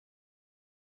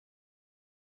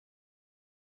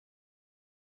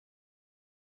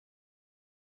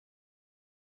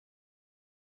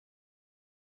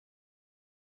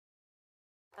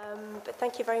But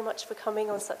thank you very much for coming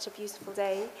on such a beautiful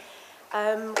day.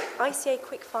 ICA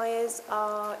Quickfires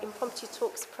are impromptu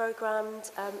talks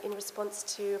programmed in response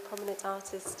to a prominent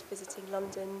artist visiting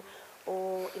London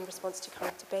or in response to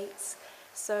current debates.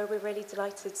 So we're really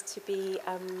delighted to be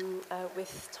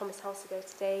with Thomas Houseago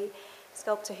today,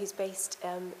 sculptor who's based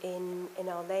in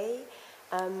LA.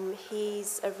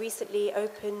 He's recently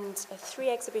opened 3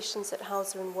 exhibitions at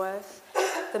Hauser & Wirth: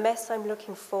 The Mess I'm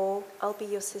Looking For, I'll Be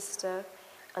Your Sister,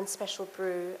 and Special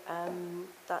Brew,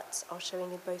 that are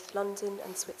showing in both London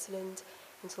and Switzerland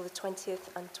until the 20th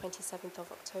and 27th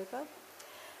of October.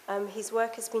 His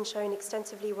work has been shown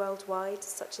extensively worldwide,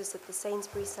 such as at the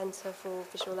Sainsbury Centre for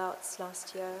Visual Arts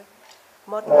last year,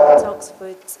 Modern Art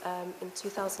Oxford in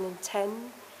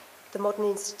 2010, the Modern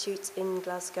Institute in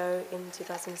Glasgow in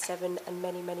 2007, and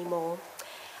many, many more.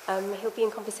 He'll be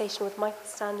in conversation with Michael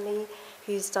Stanley,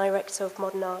 who's director of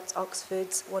Modern Art Oxford,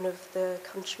 one of the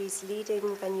country's leading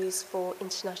venues for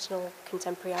international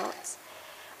contemporary arts.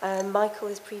 Michael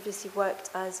has previously worked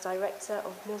as director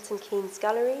of Milton Keynes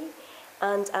Gallery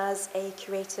and as a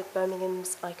curator at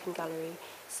Birmingham's Icon Gallery.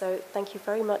 So thank you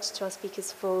very much to our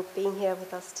speakers for being here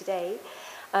with us today.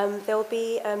 They'll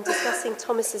be discussing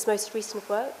Thomas's most recent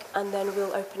work, and then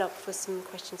we'll open up for some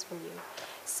questions from you.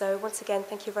 So once again,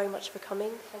 thank you very much for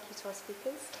coming. Thank you to our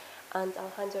speakers. And I'll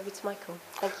hand over to Michael.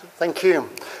 Thank you. Thank you.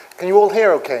 Can you all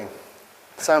hear okay?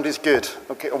 Sound is good.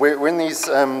 Okay, we're in these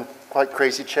quite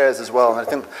crazy chairs as well. And I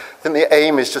think the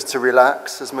aim is just to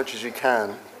relax as much as you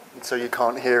can, so you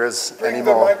can't hear us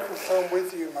anymore. Bring the microphone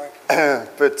with you, Michael.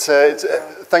 But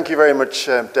thank you very much,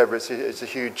 Deborah. It's a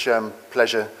huge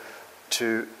pleasure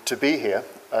to be here,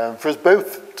 for us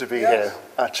both to be here,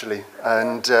 actually.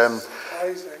 And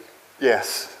surprising.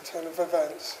 Yes. Turn of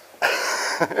events.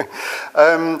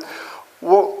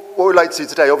 What we'd like to do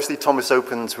today, obviously Thomas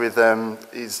opens with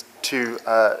his 2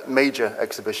 major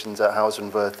exhibitions at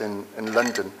Houseago & Wirth in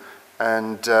London,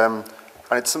 and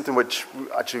it's something which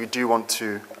actually we do want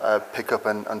to pick up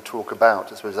and talk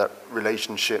about, I suppose, that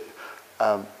relationship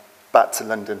back to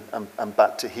London and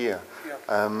back to here.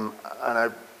 Yeah. And I,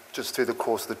 just through the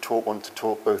course of the talk, want to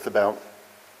talk both about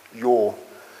your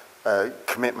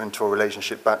commitment or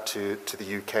relationship back to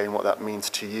the UK and what that means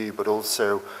to you, but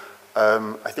also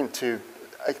I think to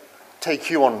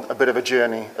take you on a bit of a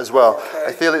journey as well. Okay.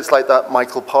 I feel it's like that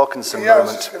Michael Parkinson moment, I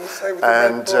was just going to say, with the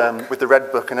red book. With the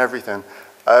red book and everything.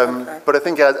 Okay. But I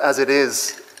think as it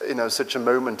is, you know, such a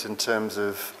moment in terms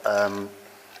of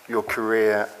your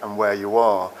career and where you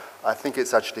are, I think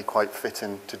it's actually quite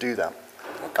fitting to do that.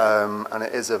 Okay. And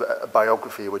it is a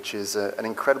biography, which is an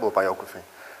incredible biography.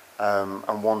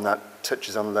 And one that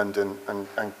touches on London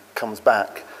and comes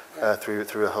back through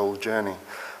a whole journey.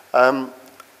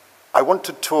 I want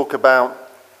to talk about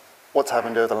what's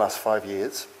happened over the last 5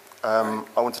 years. I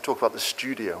want to talk about the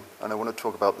studio, and I want to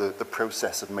talk about the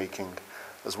process of making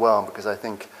as well, because I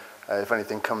think if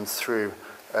anything comes through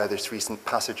this recent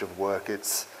passage of work,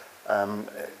 it's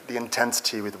the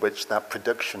intensity with which that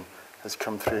production has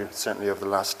come through, certainly over the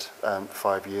last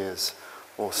 5 years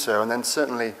or so. And then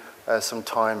certainly some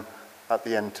time at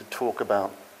the end to talk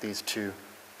about these 2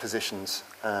 positions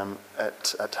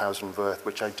at Houseago & Wirth,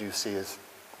 which I do see as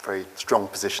very strong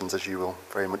positions, as you will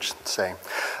very much say.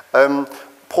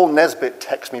 Paul Nesbitt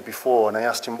texted me before, and I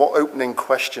asked him, what opening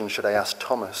question should I ask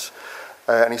Thomas?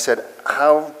 And he said,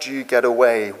 how do you get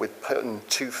away with putting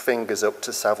 2 fingers up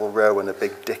to Savile Row and a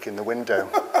big dick in the window?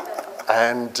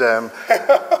 And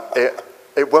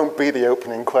it won't be the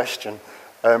opening question.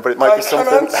 But it might be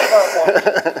something. I can answer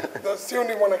that one. That's the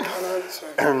only one I can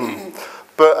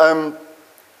answer.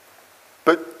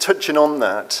 But touching on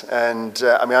that, and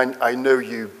I mean, I know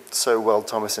you so well,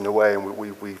 Thomas, in a way, and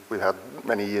we've had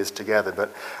many years together.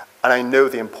 And I know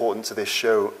the importance of this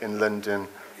show in London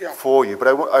for you. But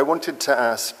I wanted to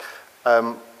ask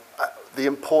the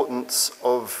importance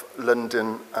of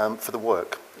London for the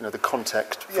work. You know, the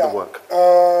context for the work.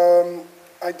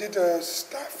 I did a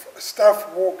staff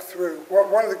walkthrough.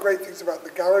 One of the great things about the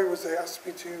gallery was they asked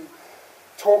me to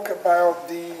talk about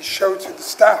the show to the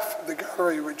staff of the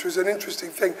gallery, which was an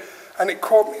interesting thing. And it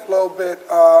caught me a little bit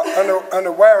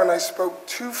unaware, and I spoke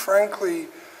too frankly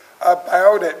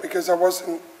about it because I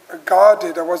wasn't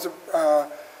guarded. I wasn't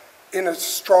in a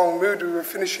strong mood. We were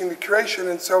finishing the curation,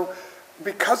 and so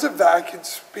because of that, I could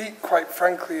speak quite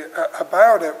frankly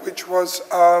about it, which was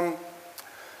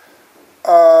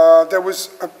there was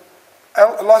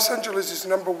Los Angeles is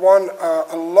 #1,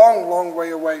 a long, long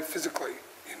way away physically,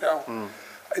 you know,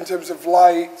 in terms of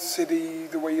light, city,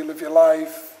 the way you live your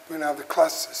life, you know, the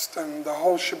class system, the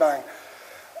whole shebang.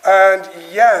 And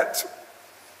yet,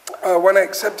 when I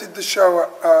accepted the show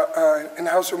in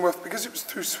House and Worth, because it was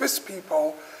through Swiss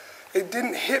people, it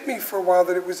didn't hit me for a while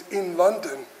that it was in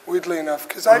London, weirdly enough,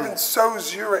 because I even saw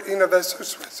Zurich, you know, they're so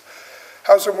Swiss.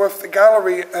 House and Worth, the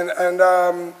gallery,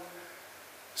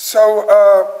 so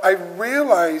I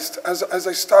realized as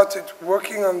I started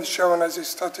working on the show and as I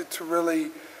started to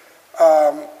really,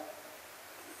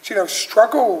 you know,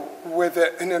 struggle with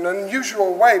it in an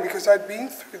unusual way, because I'd been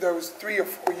through those 3 or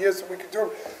 4 years that we could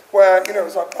do, where, you know, it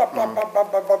was like,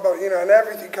 you know, and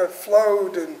everything kind of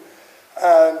flowed, and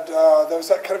there was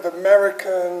that kind of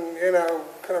American, you know,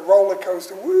 kind of roller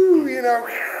coaster, woo, you know,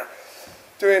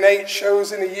 doing 8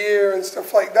 shows in a year and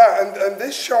stuff like that. And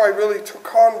this show I really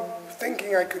took on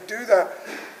thinking I could do that.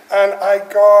 And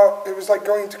it was like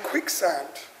going to quicksand.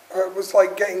 It was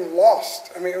like getting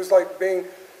lost. I mean, it was like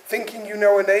thinking you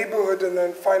know a neighborhood and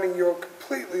then finding you're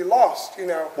completely lost, you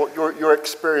know. What, your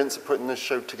experience of putting this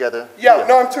show together? Yeah,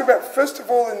 no, I'm talking about, first of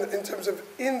all, in terms of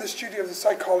in the studio, the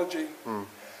psychology.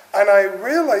 And I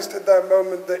realized at that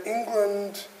moment that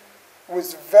England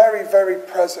was very, very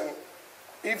present.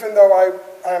 Even though I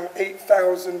am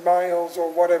 8,000 miles or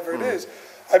whatever it is,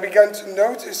 I began to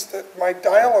notice that my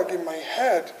dialogue in my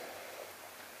head,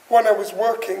 when I was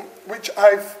working, which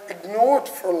I've ignored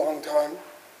for a long time,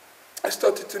 I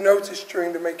started to notice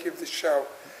during the making of the show.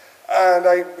 And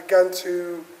I began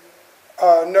to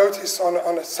notice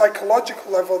on a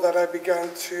psychological level that I began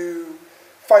to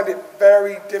find it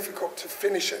very difficult to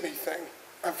finish anything.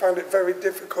 I found it very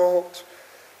difficult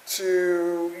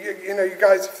to, you know, you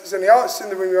guys, if there's any artists in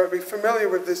the room, you might be familiar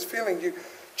with this feeling. You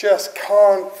just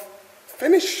can't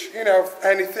finish, you know,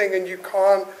 anything, and you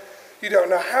don't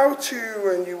know how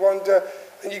to, and you wonder,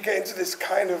 and you get into this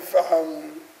kind of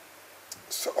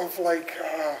sort of like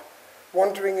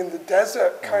wandering in the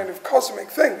desert kind of cosmic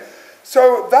thing.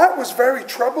 So that was very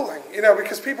troubling, you know,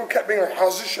 because people kept being like,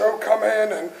 how's the show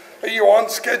coming, and are you on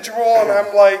schedule? And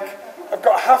I'm like, I've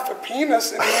got half a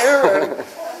penis in here, and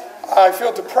I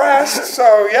feel depressed,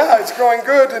 so yeah, it's going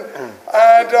good. And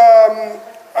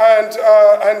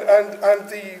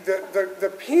the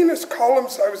penis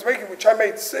columns I was making, which I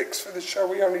made 6 for the show,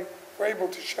 we only were able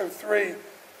to show 3.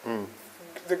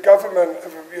 The government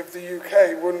of the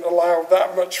UK wouldn't allow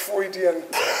that much Freudian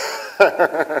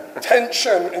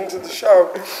tension into the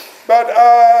show. But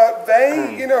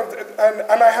they, you know,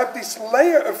 and I had this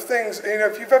layer of things, you know,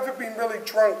 if you've ever been really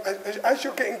drunk, as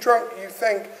you're getting drunk, you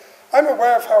think, I'm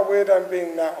aware of how weird I'm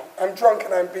being now. I'm drunk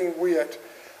and I'm being weird.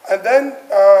 And then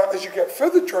as you get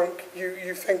further drunk,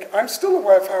 you think, I'm still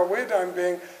aware of how weird I'm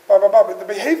being, blah, blah, blah. But the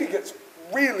behavior gets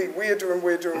really weirder and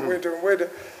weirder and weirder and weirder.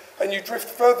 And you drift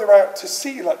further out to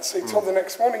sea, let's say, till the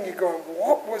next morning. You're going,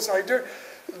 what was I doing?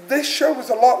 This show was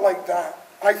a lot like that.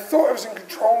 I thought I was in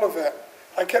control of it.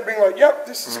 I kept being like, yep,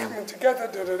 this is coming together,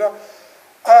 da-da-da.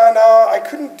 And I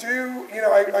couldn't do, you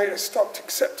know, I stopped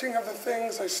accepting other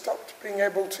things. I stopped being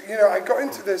able to, you know, I got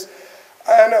into this.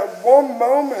 And at one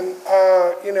moment,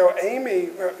 you know,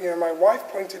 Amy, you know, my wife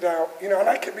pointed out, you know, and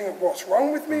I kept being, what's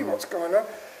wrong with me? What's going on?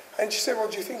 And she said, well,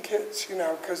 do you think it's, you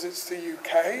know, because it's the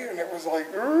UK? And it was like,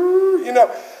 you know.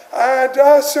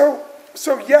 And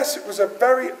so yes, it was a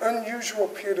very unusual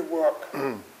period of work.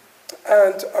 And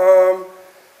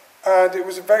it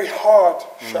was a very hard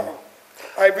show.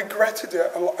 I regretted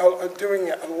it, doing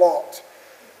it a lot.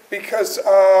 Because,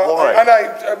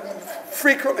 I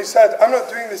frequently said, I'm not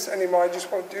doing this anymore, I just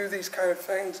won't do these kind of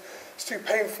things. It's too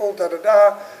painful,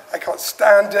 da-da-da, I can't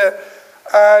stand it.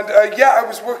 And yeah, I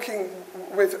was working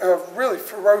with a really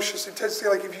ferocious intensity.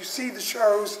 Like if you see the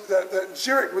shows, that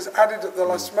Zurich was added at the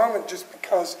last moment just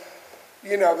because,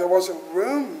 you know, there wasn't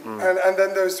room. And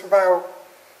then there's about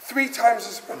 3 times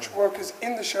as much work as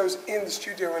in the shows in the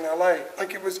studio in LA.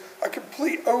 Like it was a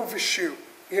complete overshoot,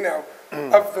 you know,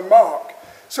 of the mark.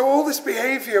 So all this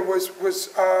behavior was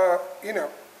you know,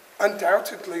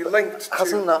 undoubtedly linked to...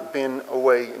 Hasn't that been a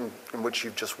way in which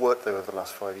you've just worked there over the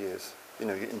last 5 years? You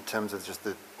know, in terms of just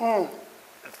the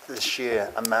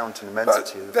sheer amount and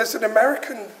immensity. There's an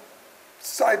American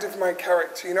side of my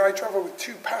character. You know, I travel with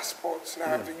 2 passports now. I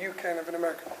have a UK and I have an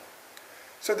American.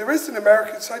 So there is an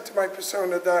American side to my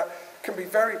persona that can be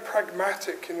very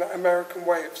pragmatic in that American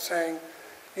way of saying,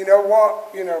 you know what,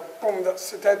 you know, boom,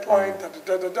 that's the deadline,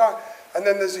 da-da-da-da-da. And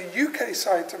then there's a UK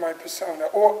side to my persona,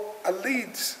 or a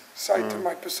Leeds side to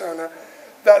my persona,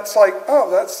 that's like, oh,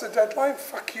 that's the deadline?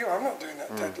 Fuck you, I'm not doing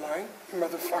that deadline, you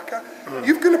motherfucker.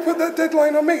 You're going to put that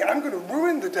deadline on me, I'm going to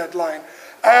ruin the deadline.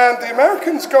 And the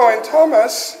Americans going,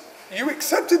 Thomas, you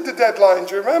accepted the deadline,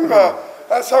 do you remember?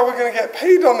 That's how we're going to get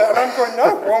paid on that. And I'm going,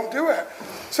 no, won't do it.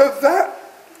 So that,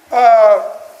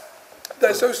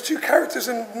 there's those two characters,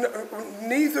 and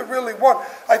neither really won.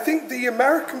 I think the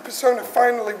American persona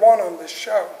finally won on this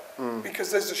show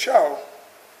because there's a show,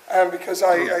 and because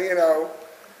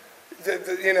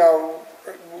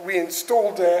we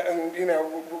installed it, and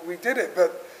we did it.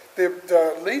 But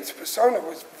the Leeds persona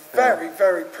was very,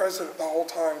 very present the whole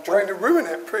time, trying to ruin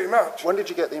it pretty much. When did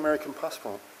you get the American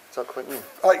passport? Is that quite new?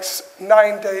 Like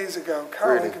 9 days ago.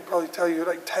 Caroline Really? can probably tell you,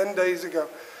 like 10 days ago.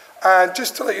 And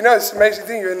just to let you know, it's an amazing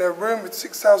thing. You're in a room with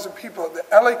 6,000 people at the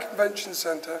LA Convention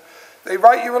Center. They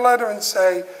write you a letter and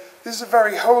say, this is a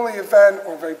very holy event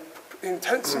or a very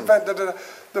intense event. Da, da, da.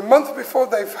 The month before,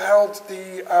 they've held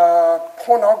the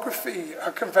pornography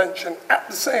convention at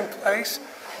the same place,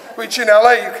 which in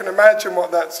LA, you can imagine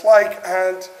what that's like.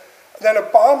 And then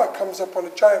Obama comes up on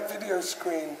a giant video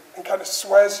screen and kind of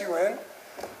swears you in.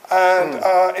 And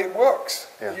it works.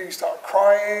 Yeah. You start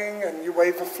crying and you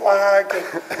wave a flag.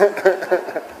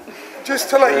 And just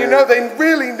to let you know, they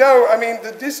really know. I mean,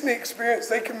 the Disney experience,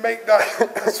 they can make that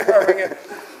swearing in.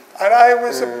 And I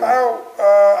was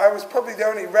I was probably the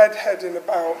only redhead in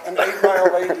about an 8-mile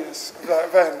radius of that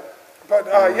event. But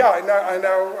yeah, I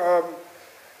know.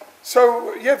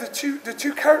 So yeah, the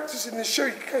two characters in the show,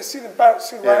 you can kind of see them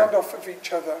bouncing around off of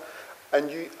each other. And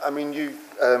you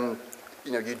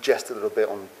jest a little bit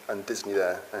on Disney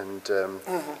there, and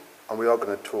we are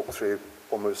going to talk through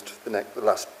almost the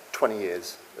last 20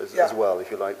 years as well, if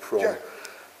you like, from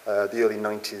the early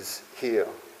 90s here,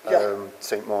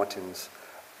 St. Martin's.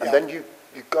 And then you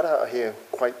got out of here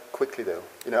quite quickly, though.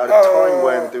 At a time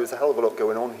when there was a hell of a lot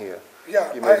going on here.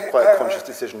 Yeah, you made quite a conscious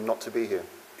decision not to be here.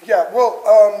 Yeah, well,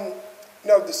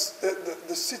 no, the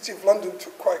City of London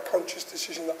took quite a conscious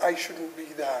decision that I shouldn't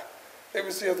be there. It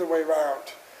was the other way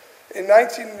around. In I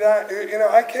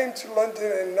came to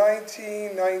London in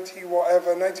 1990,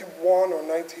 whatever, 91 or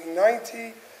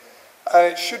 1990.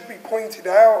 It should be pointed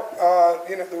out,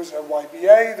 there was no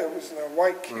YBA, there was no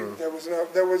White Cube,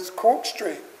 there was Cork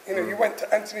Street. You went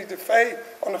to Anthony DeFay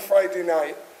on a Friday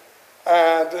night,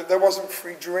 and there wasn't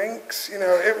free drinks.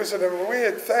 It was a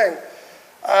weird thing.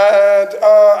 And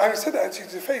I said that Anthony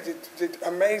DeFay did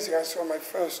amazing. I saw my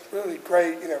first really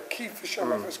great, Kiefer show,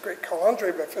 my first great Carl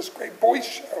Andre, my first great boys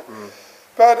show.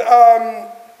 But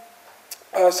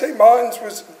St. Martin's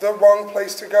was the wrong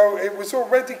place to go. It was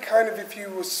already kind of, if you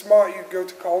were smart, you'd go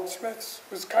to Goldsmiths.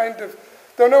 It was kind of,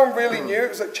 though no one really knew, it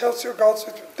was like Chelsea or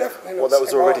Goldsmiths, but definitely not. Well, that was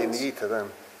St. already Martin's. in the ether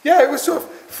then. Yeah, it was sort of, a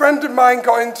friend of mine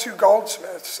got into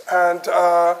Goldsmiths, and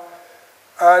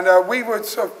we were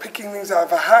sort of picking things out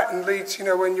of a hat in Leeds,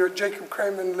 when you're at Jacob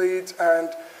Kramer in Leeds, and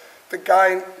the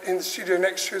guy in the studio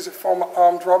next to you is a former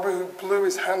armed robber who blew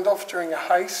his hand off during a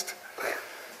heist.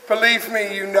 Believe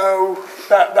me,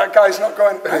 that guy's not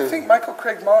going. I think Michael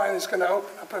Craig Martin is going to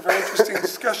open up a very interesting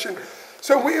discussion.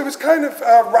 So it was kind of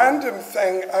a random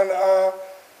thing, and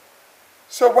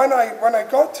so when I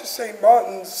got to St.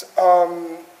 Martin's,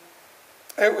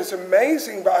 it was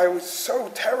amazing, but I was so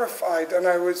terrified and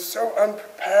I was so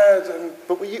unprepared.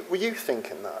 But were you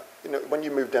thinking that? When you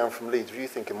moved down from Leeds, were you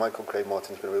thinking Michael Craig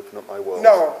Martin's going to open up my world?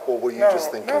 No. Or were you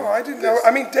just thinking? No, I didn't know.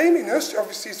 I mean, Damien Hirst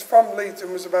obviously is from Leeds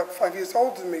and was about 5 years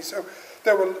older than me, so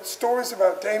there were stories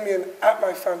about Damien at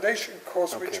my foundation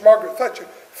course, which Margaret Thatcher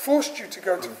forced you to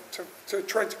go to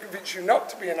try to convince you not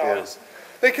to be an artist.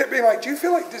 They kept being like, do you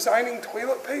feel like designing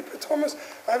toilet paper, Thomas?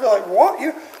 I'd be like, what?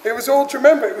 It was all, do you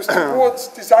remember, it was towards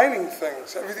designing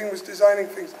things. Everything was designing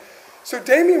things. So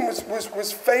Damien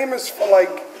was famous for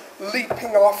like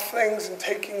leaping off things and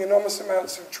taking enormous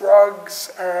amounts of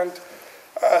drugs and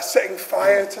setting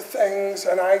fire to things.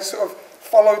 And I sort of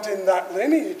followed in that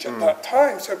lineage at that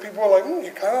time. So people were like,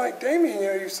 you're kind of like Damien,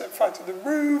 you set fire to the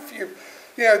roof, you've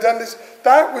done this.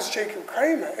 That was Jacob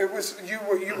Kramer. It was, you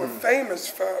were famous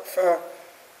for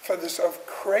the sort of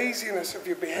craziness of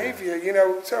your behavior,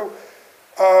 So,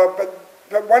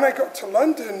 but when I got to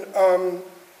London,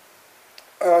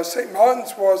 St.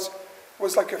 Martin's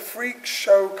was like a freak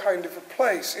show kind of a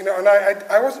place, and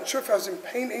I wasn't sure if I was in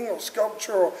painting or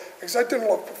sculpture because I'd done a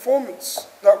lot of performance.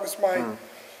 That was my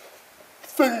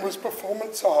thing, was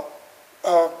performance art.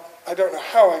 I don't know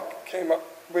how I came up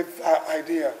with that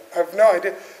idea. I have no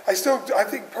idea. I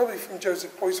think probably from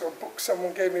Joseph Boyce or a book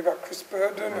someone gave me about Chris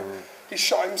Burden. He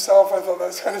shot himself. I thought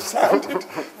that kind of sounded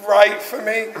right for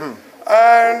me.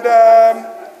 And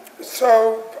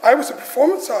so I was a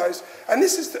performance artist. And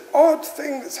this is the odd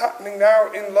thing that's happening now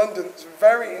in London. It's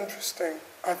very interesting,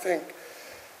 I think.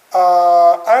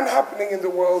 And happening in the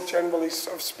world generally,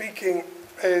 sort of speaking,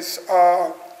 is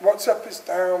what's up is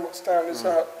down, what's down is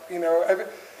up.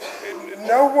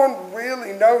 No one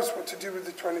really knows what to do with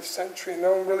the 20th century.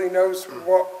 No one really knows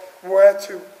where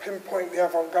to pinpoint the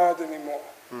avant-garde anymore.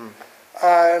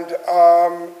 And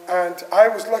I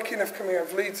was lucky enough coming out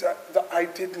of Leeds that I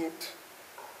didn't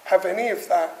have any of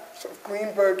that sort of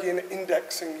Greenbergian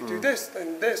indexing. You do this,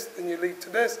 then you lead to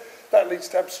this, that leads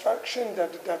to abstraction,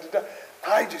 da-da-da-da-da.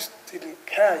 I just didn't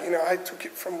care, you know, I took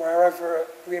it from wherever,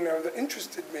 you know, that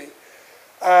interested me.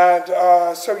 And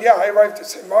so, yeah, I arrived at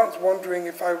St. Martin's wondering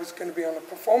if I was going to be on a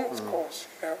performance course,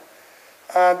 you know.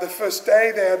 And the first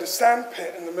day they had a sand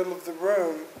pit in the middle of the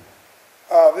room.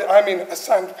 I mean a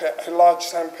sand pit, a large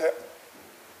sand pit.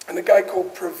 And a guy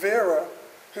called Provera,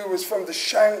 who was from the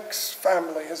Shanks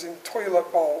family, as in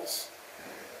toilet bowls.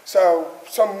 So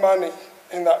some money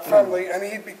in that family, and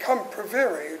he'd become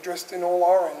Provera, dressed in all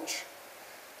orange.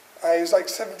 He was like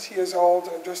 70 years old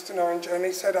and dressed in orange, and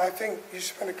he said, I think you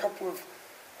should spend a couple of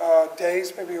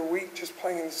days, maybe a week, just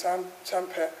playing in the sand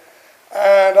pit.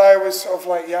 And I was sort of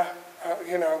like, yeah,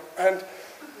 you know. And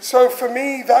so for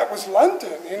me, that was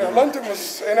London. You know, London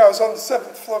was, you know, I was on the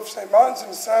 7th floor of St. Martin's in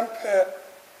the sand pit,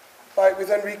 like with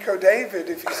Enrico David,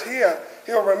 if he's here,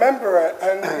 he'll remember it.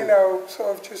 And, you know,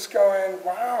 sort of just going,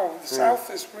 wow, the South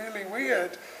is really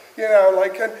weird. You know,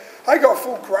 like, and I got a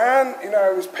full grant, you know,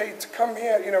 I was paid to come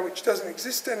here, you know, which doesn't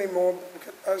exist anymore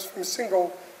because I was from a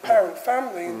single parent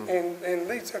family in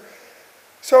Leeds. But,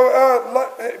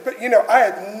 you know, I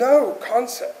had no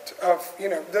concept of, you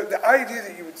know, the idea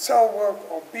that you would sell work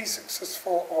or be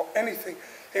successful or anything.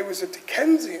 It was a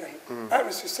Dickensian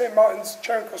atmosphere. St. Martin's,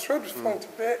 Charing Cross Road was falling to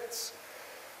bits.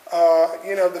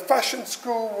 You know, the fashion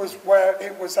school was where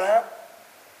it was at,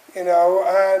 you know,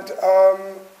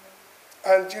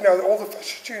 and you know, all the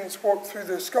fashion students walked through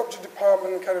the sculpture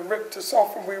department and kind of ripped us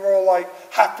off, and we were all like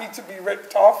happy to be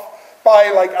ripped off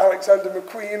by like Alexander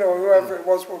McQueen or whoever it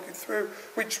was walking through,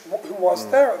 who was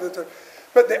there at the time.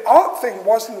 But the art thing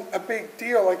wasn't a big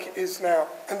deal like it is now,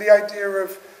 and the idea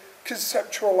of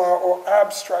conceptual art or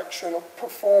abstraction or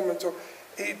performance, or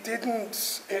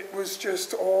it was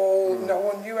just all, no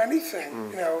one knew anything,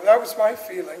 you know, that was my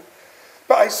feeling.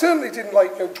 But I certainly didn't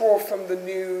like, you know, draw from the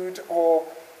nude or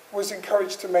was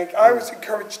encouraged to make, I was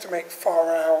encouraged to make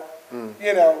far out,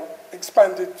 you know,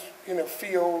 expanded, you know,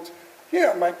 field, you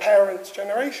know, my parents'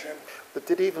 generation. But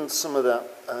did even some of that,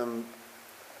 I mean,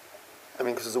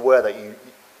 because I was aware that you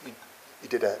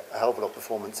did a hell of a lot of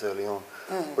performance early on,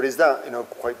 but is that, you know,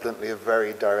 quite bluntly a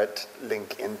very direct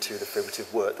link into the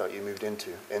figurative work that you moved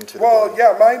into the body?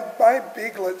 Yeah, my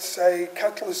big, let's say,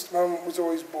 catalyst moment was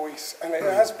always Boyce, and it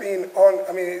has been on,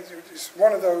 I mean, it's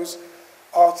one of those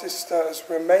artists that has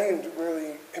remained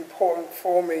really important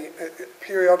for me.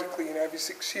 Periodically, you know, every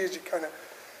 6 years you kind of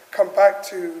come back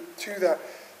to that.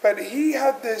 But he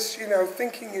had this, you know,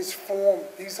 thinking is form,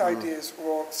 these ideas,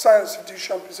 or Silence of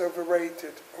Duchamp is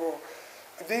overrated, or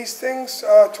these things,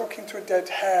 talking to a dead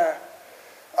hare.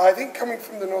 I think coming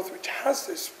from the North, which has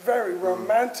this very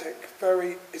romantic,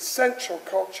 very essential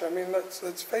culture, I mean,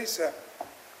 let's face it,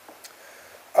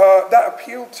 that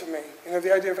appealed to me, you know,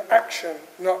 the idea of action,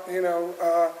 not, you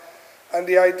know, and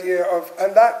the idea of,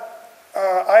 and that,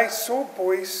 I saw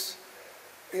Boyce,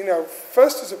 you know,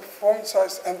 first as a performance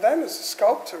artist and then as a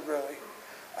sculptor, really.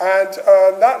 And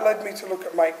that led me to look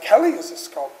at Mike Kelly as a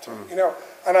sculptor, you know,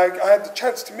 and I had the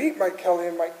chance to meet Mike Kelly,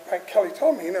 and Mike Kelly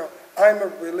told me, you know, I'm a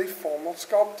really formal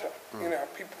sculptor, you know,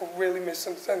 people really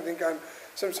misunderstand, think I'm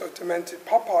some sort of demented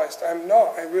pop artist. I'm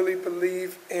not. I really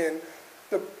believe in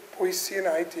the Boycean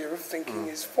idea of thinking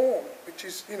is form, which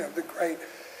is, you know, the great.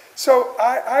 So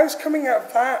I was coming out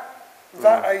of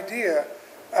that idea,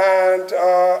 and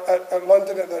at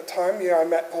London at that time, you know, I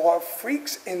met a lot of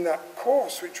freaks in that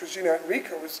course, which was, you know,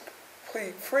 Enrico was a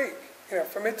complete freak, you know,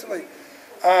 from Italy,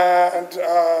 and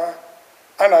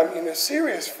I mean a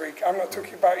serious freak. I'm not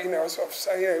talking about, you know, sort of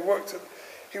say, you know,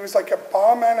 he was like a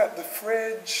barman at the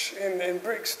Fridge in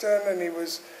Brixton, and he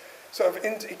was sort of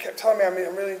he kept telling me, I mean,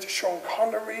 I'm really into Sean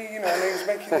Connery, you know, and he was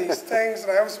making these things,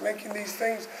 and I was making these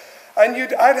things, and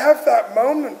I'd have that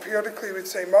moment periodically with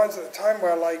St. Martin's at the time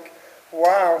where, like,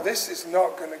 wow, this is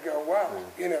not going to go well,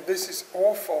 you know, this is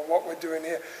awful what we're doing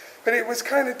here. But it was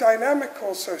kind of dynamic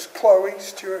also. Chloe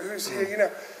Stewart, who's here, you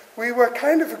know, we were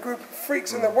kind of a group of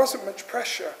freaks, and there wasn't much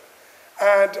pressure.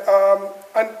 And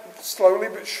slowly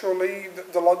but surely,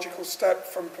 the logical step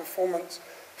from performance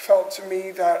felt to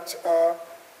me that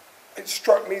it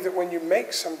struck me that when you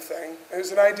make something, it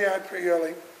was an idea I had pretty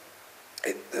early,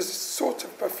 there's a sort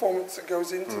of performance that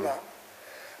goes into that.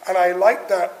 And I like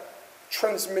that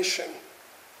transmission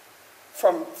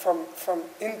from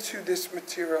into this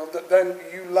material that then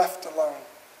you left alone,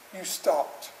 you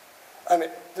stopped, and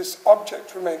this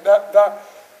object remained. That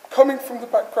coming from the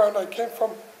background I came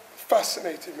from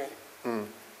fascinated me.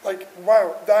 Like,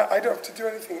 wow, that I don't have to do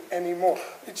anything anymore.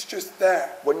 It's just there.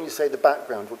 When you say the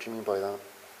background, what do you mean by that?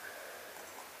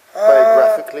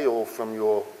 directly or from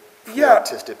your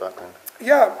artistic background?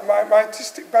 Yeah, my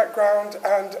artistic background,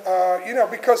 and you know,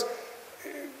 because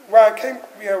where I came,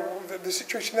 you know, the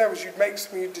situation there was you'd make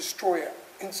something, you'd destroy it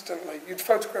instantly. You'd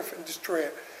photograph it and destroy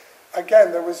it.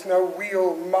 Again, there was no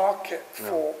real market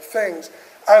for things.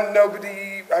 And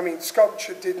nobody, I mean,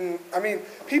 sculpture didn't, I mean,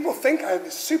 people think I had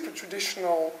this super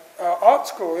traditional art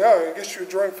school. Yeah, I guess you were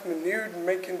drawing from the nude and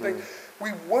making things.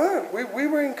 We weren't. We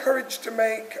were encouraged to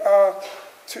make,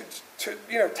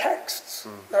 you know, texts.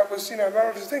 That was, you know,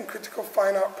 that was the thing. Critical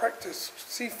fine art practice,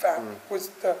 CFAP, was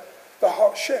the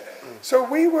hot shit. So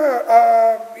we were,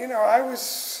 you know,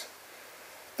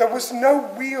 there was no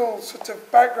real sort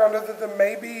of background other than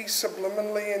maybe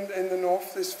subliminally in the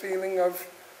North, this feeling of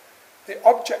the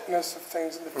objectness of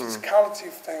things and the physicality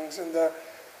of things and the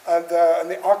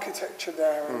architecture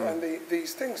there and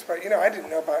these things. But, you know, I didn't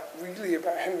know really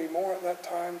about Henry Moore at that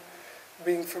time.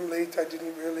 Being from Leeds, I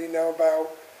didn't really know about,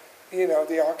 you know,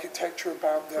 the architecture,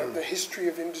 about the history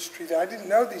of industry there. I didn't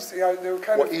know these things. They were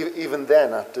kind of... Even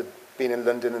then, after being in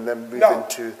London and then moving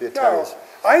into the ateliers?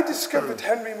 No, I discovered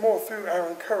Henry Moore through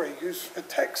Aaron Curry, who's a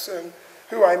Texan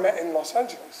who I met in Los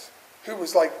Angeles, who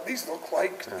was like, these look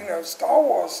like, you know, Star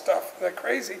Wars stuff, they're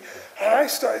crazy. And I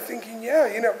started thinking,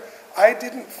 yeah, you know, I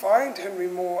didn't find Henry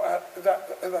Moore at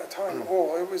that time at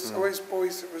all. It was always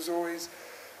Boyce, it was always...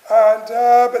 And,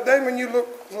 but then when you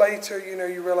look later, you know,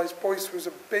 you realize Boyce was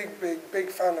a big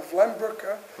fan of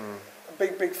Lembrücker, a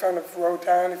big fan of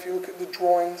Rodin. If you look at the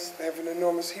drawings, they have an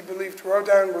enormous... He believed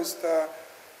Rodin was the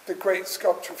great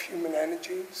sculptor of human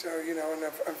energy, so, you know, and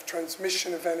of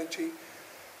transmission of energy.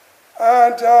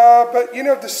 And, but, you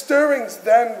know, the stirrings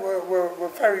then were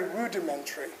very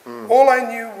rudimentary. All I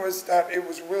knew was that it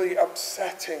was really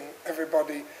upsetting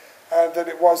everybody, that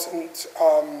it wasn't,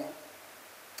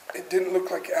 it didn't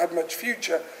look like it had much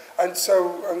future. And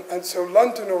so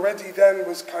London already then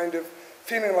was kind of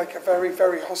feeling like a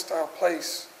very hostile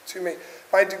place to me.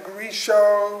 My degree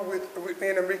show, with me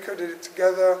and Enrico did it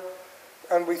together,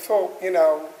 and we thought,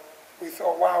 wow,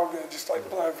 we're going to just like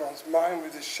blow everyone's mind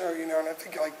with this show, you know, and I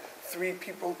think like 3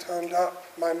 people turned up,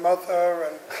 my mother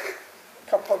and a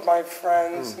couple of my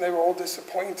friends, and they were all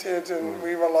disappointed, and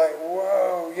we were like,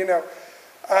 whoa, you know.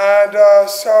 And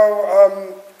so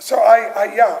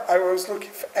I was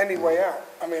looking for any way out.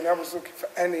 I mean, I was looking for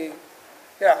any,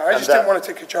 I just didn't want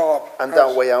to take a job. And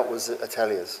that way out was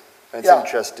ateliers. And it's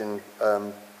interesting,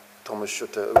 Thomas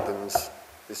Schutter opens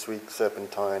this week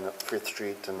Serpentine at 5th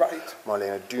Street, and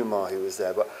Marlena Dumas, who was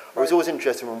there. But I was always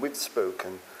interested when we'd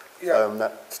spoken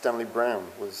that Stanley Brown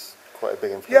was quite a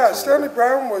big influence. Yeah, Stanley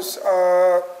Brown was,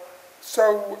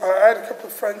 so I had a couple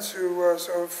of friends who were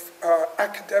sort of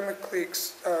academically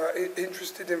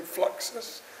interested in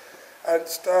fluxus and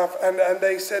stuff, and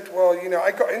they said, well, you know,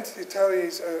 I got into the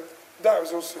ateliers, that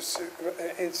was also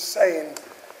insane.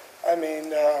 I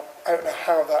mean, I don't know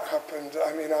how that happened.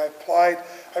 I mean, I applied.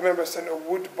 I remember I sent a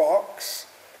wood box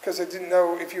because I didn't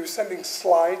know if you were sending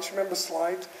slides. Remember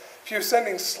slides? If you were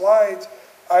sending slides,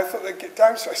 I thought they'd get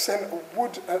down, so I sent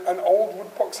an old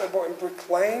wood box I bought in Brick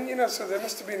Lane, you know, so there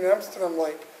must have been in Amsterdam,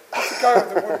 like, who's the guy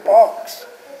with the wood box?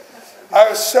 I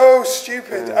was so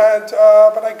stupid, and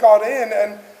but I got in,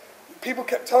 and people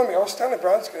kept telling me, oh, Stanley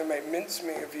Brown's going to make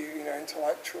mincemeat of you, you know,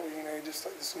 intellectually, you know, just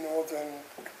like this northern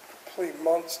complete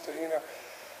monster, you know.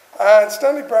 And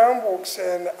Stanley Brown walks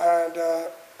in and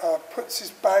puts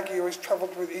his bag he always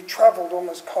travelled with. He travelled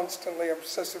almost constantly,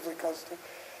 obsessively constant.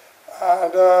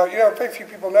 And, you know, very few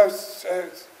people know,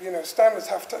 you know, Stan is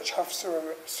half Dutch, half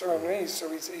Surinamese, so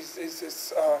he's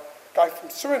this guy from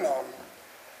Suriname.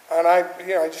 And I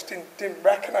just didn't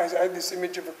recognize it. I had this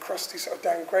image of a crusty sort of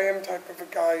Dan Graham type of a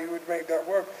guy who would make that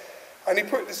work. And he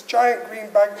put this giant green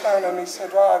bag down and he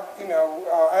said, well, you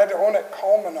know, I had Ornette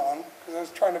Coleman on because I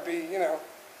was trying to be, you know.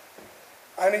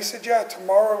 And he said, yeah,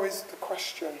 tomorrow is the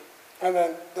question. And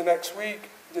then the next week,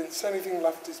 didn't say anything,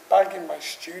 left his bag in my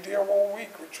studio all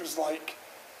week, which was like,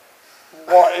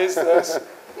 what is this?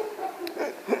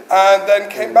 And then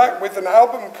came back with an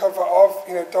album cover of,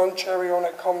 you know, Don Cherry,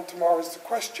 Ornette Coleman, Tomorrow is the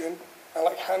Question, and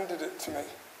like handed it to me.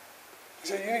 He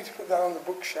said, you need to put that on the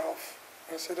bookshelf.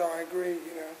 And I said, oh, I agree,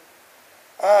 you know.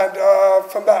 And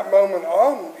from that moment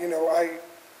on, you know, I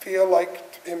feel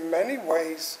like in many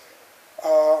ways,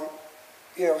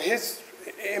 you know, his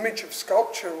image of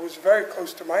sculpture was very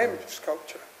close to my image of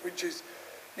sculpture, which is,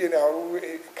 you know,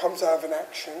 it comes out of an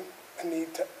action, a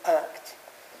need to act.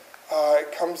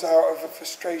 It comes out of a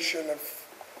frustration of,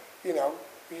 you know,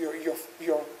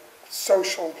 your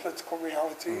social and political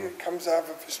reality. It comes out of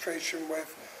a frustration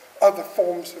with other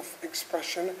forms of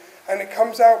expression, and it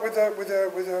comes out with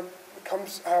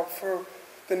comes out for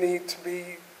the need to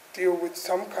be deal with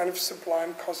some kind of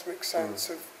sublime cosmic sense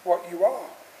of what you are.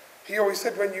 He always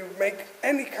said when you make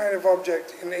any kind of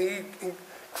object, and he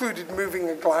included moving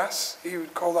a glass, he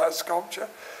would call that a sculpture,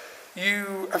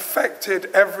 you affected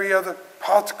every other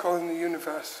particle in the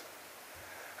universe.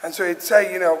 And so he'd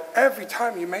say, you know, every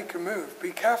time you make a move,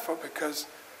 be careful because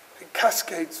it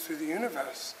cascades through the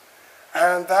universe.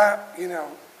 And that, you know,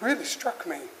 really struck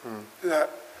me that,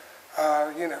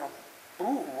 you know,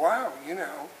 ooh, wow, you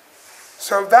know.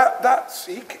 So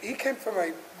he came from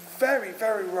a very,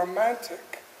 very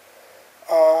romantic,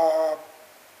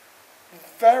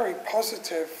 very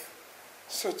positive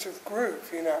sort of groove,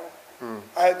 you know.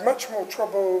 I had much more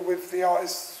trouble with the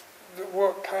artists that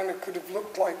work kind of could have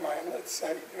looked like mine, let's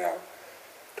say, you know.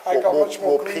 I got much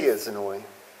more peers in a way.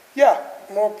 Yeah,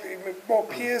 more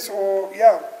peers, or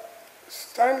yeah.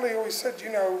 Stanley always said,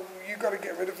 you know, you got to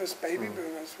get rid of us baby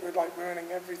boomers. We're like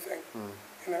ruining everything.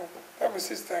 You know, that was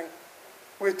his thing.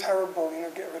 We're terrible, you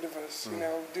know, get rid of us, you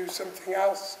know, do something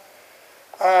else.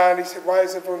 And he said, why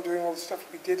is everyone doing all the stuff?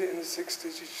 We did it in the 60s,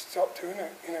 you should stop doing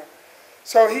it, you know.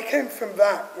 So he came from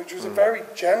that, which was a very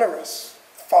generous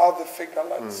father figure,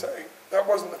 let's say. That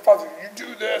wasn't the father, you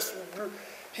do this.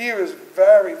 He was a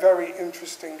very, very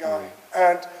interesting guy.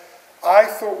 And I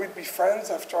thought we'd be friends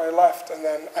after I left, and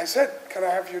then I said, can I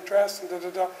have your address, and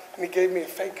da-da-da, and he gave me a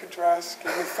fake address,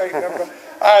 gave me a fake number.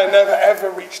 I never,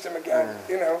 ever reached him again,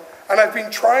 you know. And I've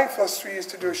been trying for the last 3 years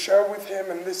to do a show with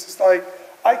him, and this is like,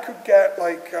 I could get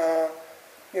like,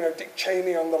 you know, Dick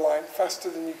Cheney on the line faster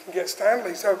than you can get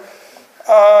Stanley. So,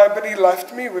 but he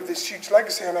left me with this huge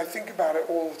legacy, and I think about it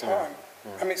all the time.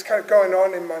 I mean, it's kind of going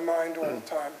on in my mind all the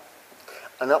time.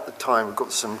 And at the time, we've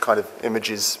got some kind of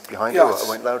images behind Yes. you. I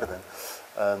went louder then.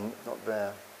 Not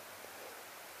there.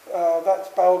 That's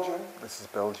Belgium. This is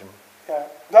Belgium. Yeah,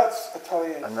 that's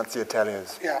Ateliers. And that's the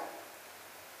Ateliers. Yeah.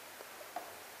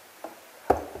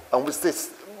 And was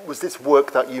this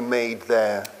work that you made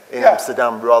there in Yeah.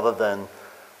 Amsterdam rather than,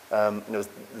 you know,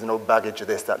 there's no baggage of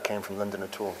this that came from London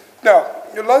at all? No,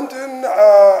 in London,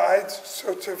 I'd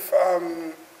sort of,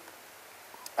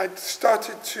 I'd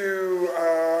started to,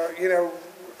 you know,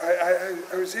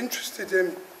 I was interested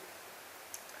in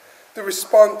the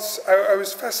response. I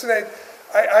was fascinated.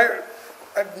 I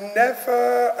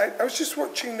was just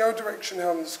watching No Direction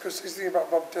Hymns because he's thinking about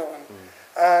Bob Dylan.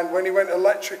 And when he went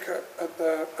electric at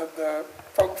the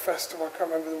folk festival, I can't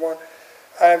remember the one,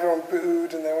 everyone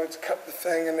booed and they wanted to cut the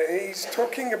thing. And he's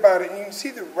talking about it, and you can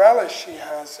see the relish he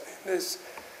has in this.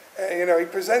 You know, he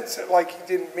presents it like he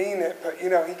didn't mean it, but, you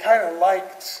know, he kind of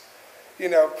liked, you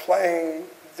know, playing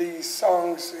these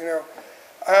songs, you know.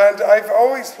 And I've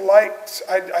always liked,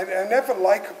 I never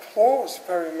like applause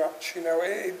very much, you know.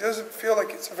 It doesn't feel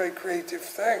like it's a very creative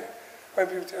thing. When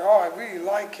people say, oh, I really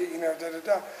like it, you know,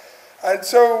 da-da-da. And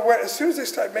so as soon as they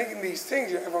started making these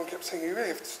things, you know, everyone kept saying, you really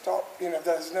have to stop, you know,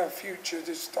 there's no future,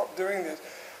 just stop doing this.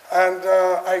 And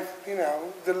you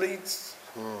know, the lead's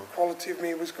quality of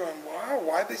me was going, wow,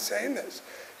 why are they saying this?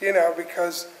 You know,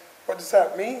 because what does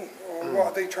that mean? Or what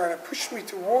are they trying to push me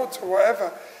towards or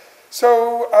whatever?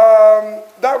 So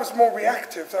that was more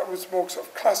reactive, that was more sort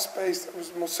of class-based, that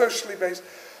was more socially based.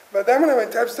 But then when I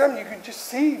went to Amsterdam, you could just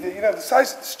see that, you know, the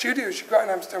size of the studios you got in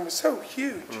Amsterdam was so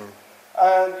huge.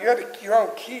 And you had your own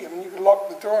key. I mean, you could lock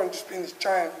the door and just be in this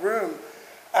giant room.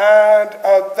 And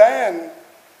then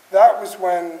that was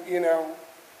when, you know,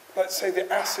 let's say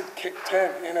the acid kicked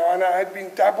in, you know, and I had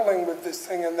been dabbling with this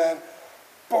thing, and then,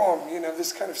 boom, you know,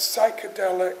 this kind of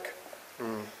psychedelic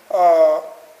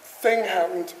thing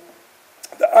happened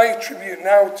that I attribute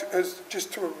now to, as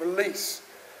just to a release,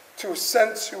 to a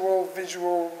sensual,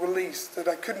 visual release that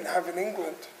I couldn't have in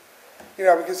England. You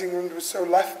know, because England was so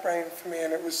left-brain for me,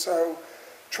 and it was so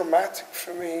traumatic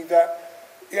for me that,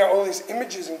 you know, all these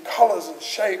images and colours and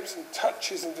shapes and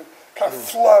touches and kind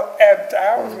of ebbed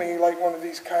out of me like one of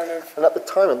these kind of... And at the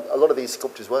time, a lot of these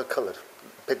sculptures were coloured,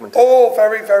 pigmented. All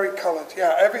very, very coloured,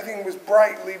 yeah. Everything was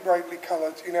brightly, brightly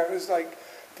coloured. You know, it was like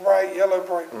bright yellow,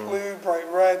 bright blue, bright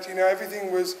red. You know,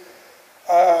 everything was...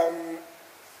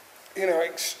 you know,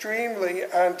 extremely,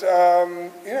 and,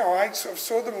 you know, I sort of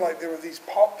saw them like they were these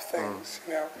pop things,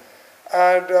 you know,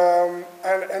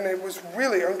 and it was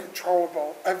really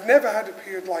uncontrollable. I've never had a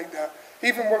period like that.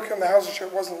 Even working on the Houseago show,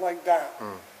 it wasn't like that.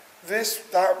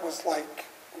 That was like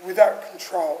without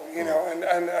control, you know,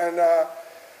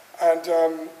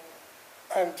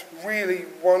 and really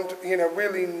you know,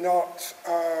 really not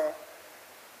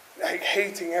like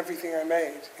hating everything I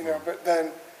made, you know, but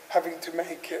then having to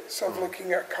make it, sort of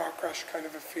looking at a car crash kind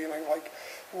of a feeling, like,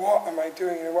 what am I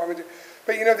doing, you know, what am I doing?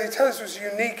 But, you know, the Ateliers was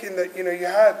unique in that, you know, you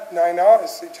had 9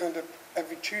 artists, they turned up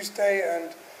every Tuesday,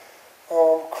 and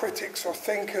or critics or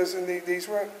thinkers, and these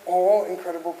were all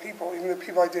incredible people, even the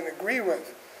people I didn't agree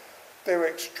with. They were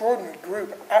an extraordinary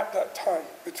group at that time,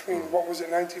 between, what was it,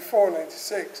 94,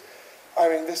 96. I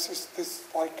mean,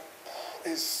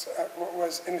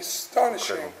 was an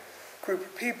astonishing group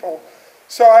of people.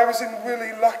 So I was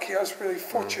really lucky, I was really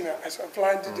fortunate as I've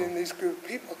landed in these group of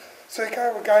people. So they kind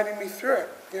of were guiding me through it.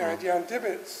 You know, Jan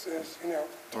Dibbets,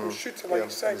 Thomas Schutter, like you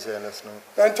say.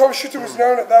 And Thomas Schutter was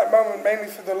known at that moment mainly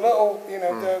for the little,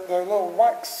 the little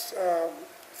wax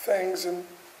things. And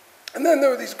then there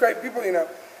were these great people,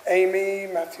 Amy,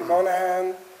 Matthew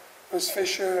Monahan, Urs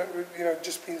Fisher,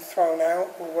 just been thrown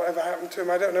out, or whatever happened to him.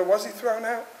 I don't know, was he thrown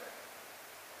out?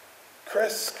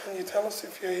 Chris, can you tell us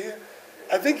if you're here?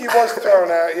 I think he was thrown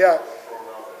out, yeah.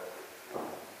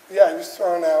 Yeah, he was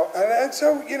thrown out. And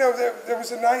so, there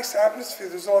was a nice atmosphere.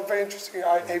 There was a lot of very interesting,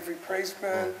 Avery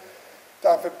Praisman,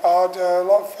 David Barder, a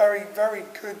lot of very, very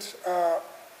good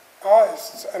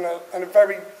artists, and a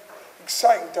very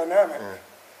exciting dynamic.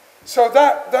 So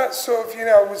that sort of,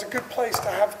 was a good place to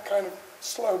have kind of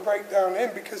slow breakdown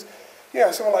in, because,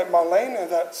 someone like Marlena,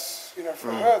 that's,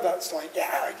 for her, that's like,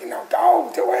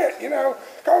 go do it,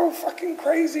 go fucking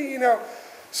crazy,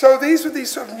 So these were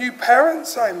these sort of new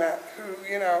parents I met who,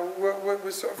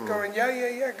 were sort of going,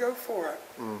 yeah, go for it.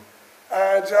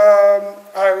 And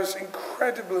I was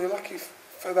incredibly lucky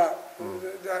for that.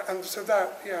 And so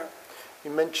that, yeah.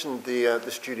 You mentioned the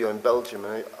studio in Belgium,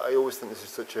 and I always think this is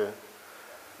such a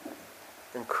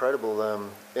incredible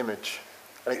image.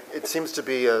 And it seems to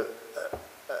be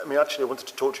actually I wanted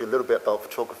to talk to you a little bit about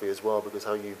photography as well, because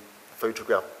how you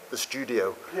photograph the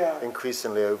studio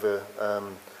increasingly over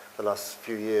the last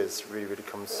few years really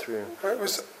comes through. Well, it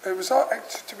was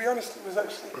actually, to be honest, it was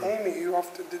actually Amy who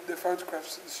often did the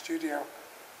photographs at the studio.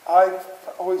 I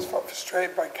always felt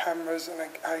frustrated by cameras, and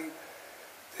I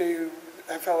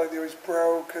felt like they always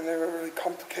broke and they were really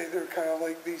complicated. They were kind of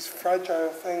like these fragile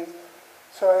things.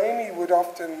 So Amy would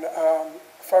often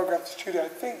photograph the studio. I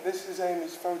think this is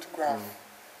Amy's photograph.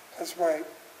 That's my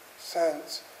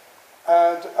sense.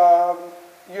 And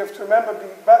you have to remember,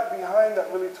 back behind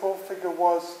that really tall figure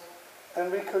was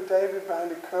Enrico David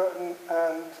behind a curtain,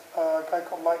 and a guy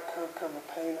called Mike Kirkham, a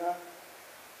painter,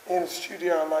 in a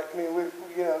studio like me.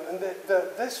 And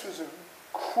this was a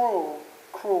cruel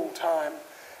time.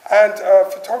 And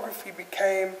photography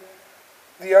became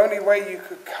the only way you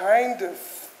could kind of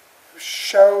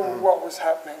show what was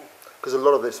happening. Because a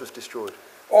lot of this was destroyed.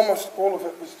 Almost all of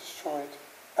it was destroyed.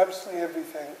 Absolutely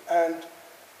everything. And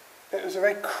it was a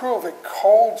very cruel, very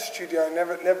cold studio. I've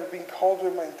never been colder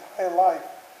in my entire life.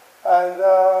 And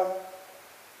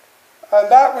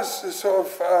that was the sort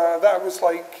of, that was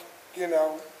like,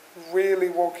 really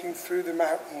walking through the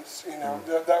mountains,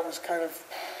 that was kind of,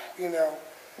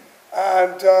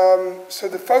 And so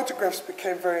the photographs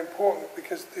became very important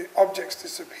because the objects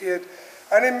disappeared.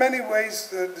 And in many ways,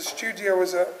 the studio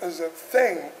as a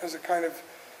thing, as a kind of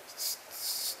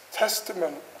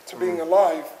testament to being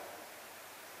alive,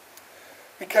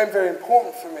 became very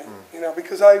important for me,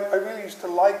 because I really used to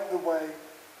like the way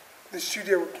the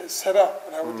studio would get set up,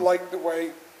 and I would like the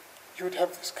way you would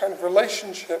have this kind of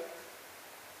relationship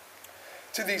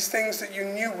to these things that you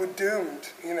knew were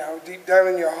doomed, deep down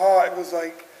in your heart. It was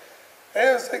like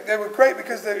they were great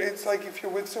because it's like if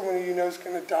you're with someone who you know is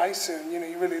going to die soon,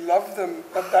 you really love them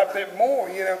that bit more,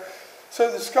 So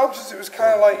the sculptures, it was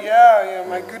kind of like,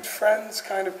 my good friends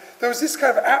kind of, there was this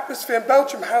kind of atmosphere, and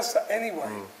Belgium has that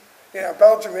anyway.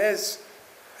 Belgium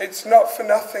it's not for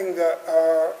nothing that,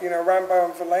 Rambo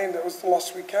and Verlaine, that was the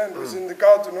Lost Weekend, was in the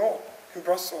Gare du Nord in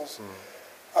Brussels,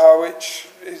 which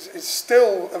is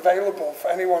still available for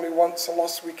anyone who wants a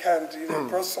Lost Weekend.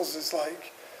 Brussels is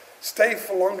like, stay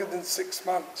for longer than 6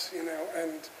 months,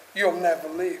 and you'll never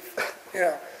leave,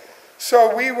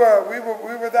 So we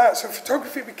were that. So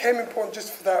photography became important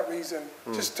just for that reason,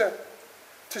 just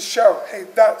to show, hey,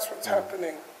 that's what's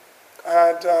happening,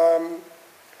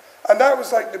 and that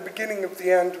was like the beginning of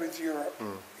the end with Europe.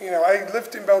 I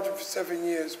lived in Belgium for 7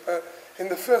 years, but in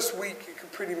the first week you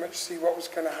could pretty much see what was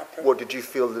going to happen. What did you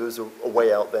feel there was a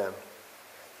way out there?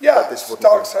 Yeah, it's the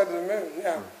dark side of the moon.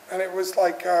 Yeah, and it was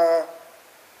like.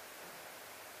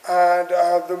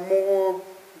 The more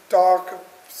dark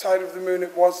side of the moon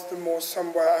it was, the more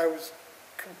somewhere I was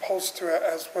compulsed to it,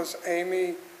 as was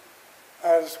Amy,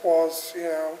 as was,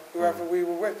 whoever we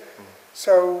were with.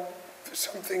 So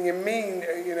something in me,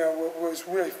 was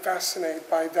really fascinated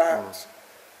by that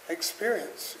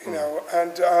experience,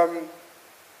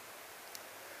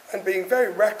 and being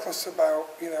very reckless about,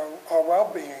 our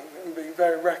well-being, and being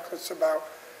very reckless about,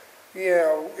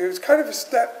 it was kind of a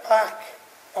step back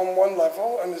on one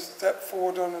level and a step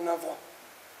forward on another.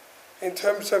 in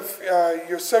terms of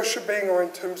your social being or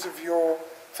in terms of your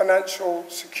financial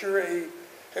security,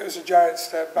 it was a giant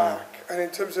step back. And in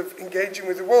terms of engaging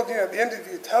with the world, you know, at the end of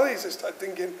the ateliers, I started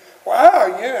thinking, wow,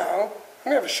 you know, I'm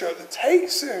going to have a show at the Tate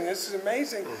soon. This is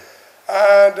amazing.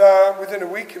 And within a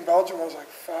week in Belgium, I was like,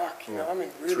 fuck, you know, I'm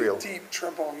in really deep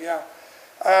trouble, yeah.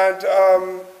 And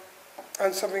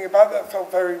something about that felt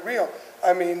very real.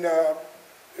 I mean,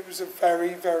 it was a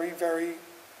very, very, very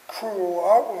cruel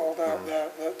art world out there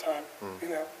at that time, you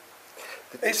know.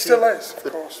 It still is, of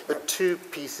course. The two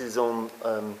pieces on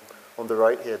the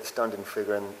right here, the standing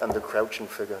figure and the crouching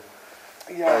figure,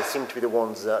 seem to be the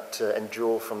ones that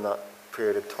endure from that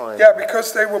period of time. Yeah,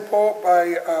 because they were bought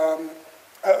by,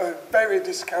 at a very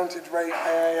discounted rate,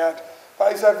 I had,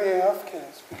 by Xavier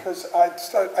Hopkins, because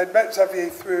I'd met Xavier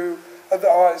through other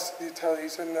artists at the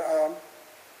ateliers, and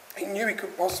he knew he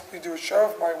could possibly do a show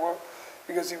of my work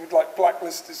because he would like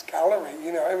blacklist his gallery,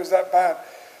 you know, it was that bad.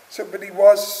 So, but he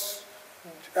was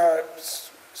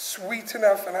sweet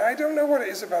enough, and I don't know what it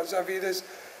is about Xavier. There's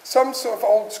some sort of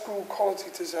old school quality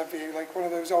to Xavier, like one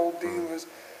of those old dealers,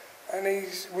 and he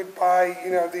would buy,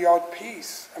 you know, the odd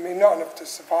piece. I mean, not enough to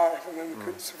survive. I mean, we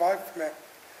couldn't survive from it,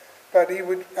 but he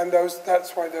would, and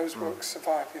that's why those works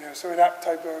survive, you know. So in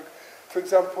Apteiberg, for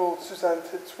example, Suzanne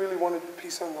Titz really wanted the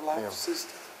piece on the life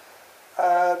sister,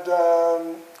 and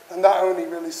that only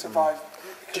really survived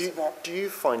because of that. Do you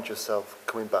find yourself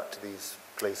coming back to these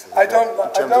places? I don't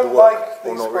like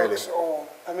these works at all.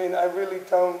 I mean, I really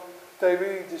don't. They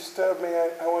really disturb me.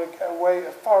 I want to get away,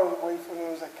 as far away from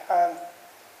them as I can.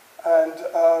 And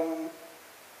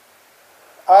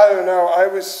I don't know. I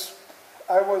was,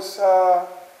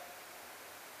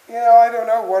 you know, I don't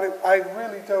know what I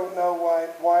really don't know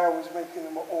why I was making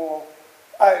them at all.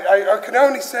 I can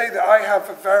only say that I have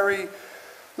a very,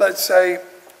 let's say,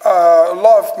 a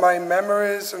lot of my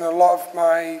memories and a lot of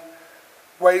my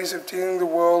ways of dealing with the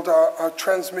world are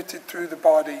transmitted through the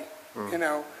body, you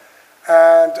know,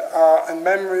 and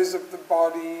memories of the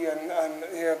body and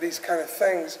you know, these kind of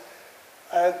things.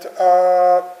 And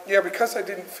yeah, because I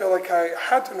didn't feel like I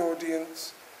had an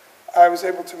audience, I was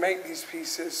able to make these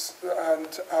pieces,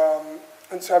 and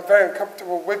so I'm very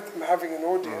uncomfortable with them having an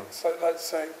audience, let's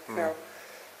say, you know,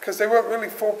 because they weren't really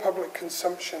for public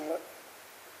consumption,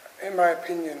 in my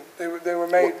opinion. They were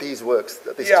made... these works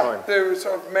at this time? Yeah, they were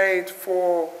sort of made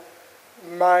for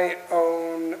my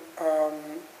own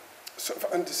sort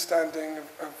of understanding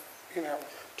of you know,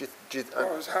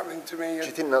 what was happening to me. Do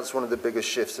you think that's one of the biggest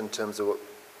shifts in terms of what,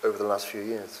 over the last few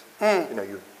years? You know,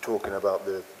 you're talking about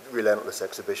the relentless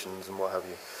exhibitions and what have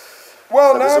you.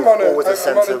 Well, so now I'm on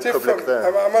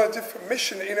a different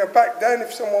mission. You know, back then,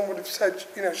 if someone would have said,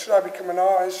 you know, should I become an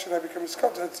artist, should I become a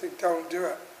sculptor, I'd say, don't do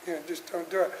it. You know, just don't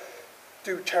do it.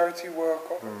 Do charity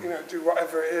work, or you know, do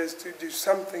whatever it is. Do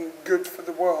something good for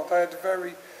the world. I had a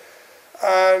very,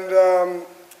 and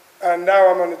now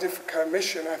I'm on a different kind of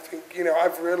mission. I think, you know,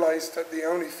 I've realized that the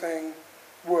only thing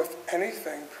worth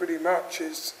anything, pretty much,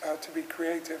 is to be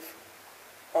creative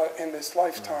in this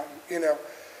lifetime. You know.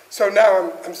 So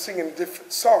now I'm singing a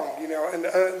different song, you know, and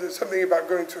there's something about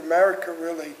going to America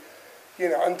really, you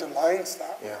know, underlines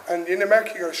that. Yeah. And in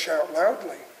America, you got to shout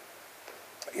loudly.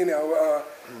 You know,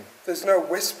 there's no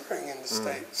whispering in the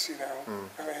States, you know.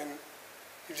 I mean,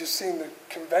 you've just seen the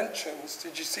conventions.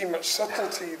 Did you see much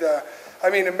subtlety there? I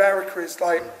mean, America is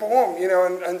like, boom, you know,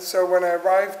 and so when I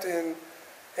arrived in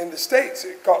the States,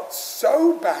 it got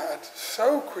so bad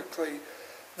so quickly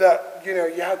that, you know,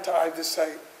 you had to either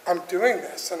say, I'm doing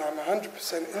this and I'm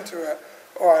 100% into it,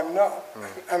 or I'm not.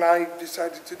 And I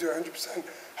decided to do it 100%.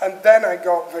 And then I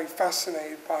got very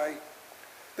fascinated by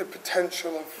the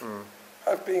potential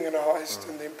of being an artist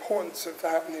and the importance of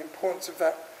that and the importance of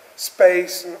that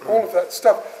space and all of that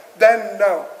stuff. Then,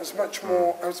 no, I was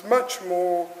much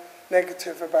more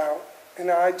negative about, you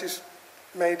know, I just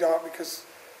made art because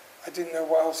I didn't know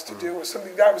what else to do or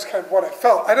something. That was kind of what I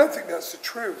felt. I don't think that's the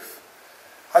truth.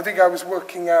 I think I was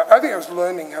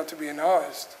learning how to be an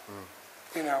artist,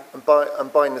 you know. And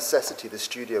by necessity, the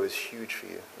studio is huge for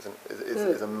you, isn't it?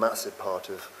 It's a massive part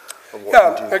of what you do.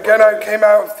 Yeah, again, I came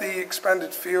out of the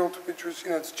expanded field, which was, you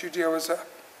know, the studio was a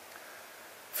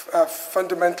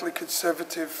fundamentally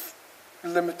conservative,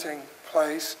 limiting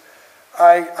place.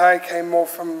 I came more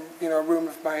from, you know, a room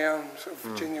of my own, sort of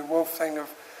Virginia Woolf thing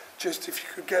of just if you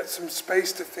could get some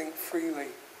space to think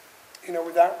freely, you know,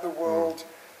 without the world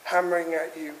hammering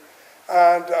at you,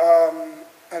 and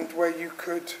where you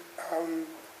could,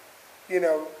 you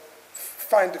know,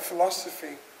 find a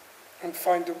philosophy and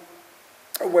find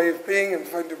a way of being and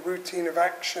find a routine of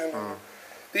action.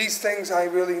 These things I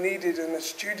really needed, and the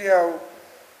studio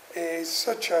is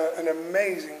such an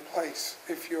amazing place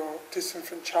if you're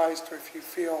disenfranchised or if you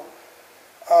feel,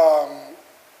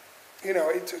 you know,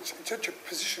 it's such a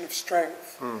position of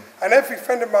strength. And every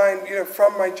friend of mine, you know,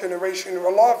 from my generation, a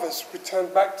lot of us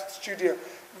returned back to the studio.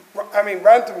 I mean,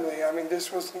 randomly. I mean,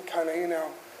 this wasn't kind of, you know,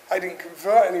 I didn't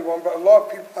convert anyone, but a lot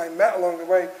of people I met along the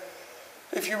way,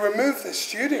 if you remove the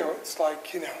studio, it's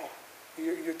like, you know,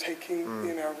 you're taking,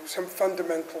 you know, some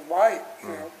fundamental right, you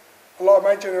know. A lot of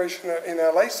my generation in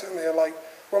LA certainly are like,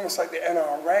 we're almost like the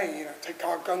NRA, you know, take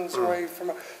our guns away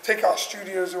from, take our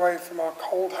studios away from our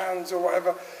cold hands or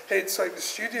whatever. It's like the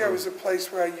studio is a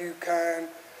place where you can,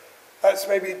 that's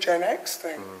maybe a Gen X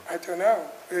thing, I don't know,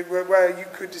 where you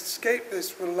could escape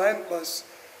this relentless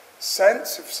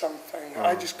sense of something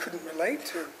I just couldn't relate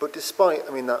to. But despite,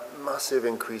 I mean, that massive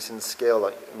increase in scale,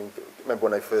 like, I mean, remember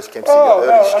when I first came to see your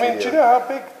early studio? I mean, do you know how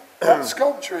big that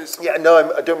sculpture is? Yeah,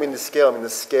 no, I don't mean the scale, I mean the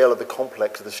scale of the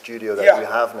complex of the studio that we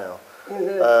have now.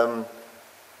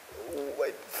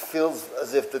 It feels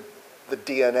as if the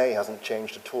DNA hasn't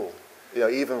changed at all. You know,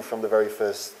 even from the very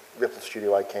first Ripple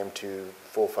studio I came to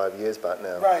 4 or 5 years back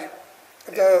now. Right.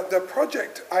 The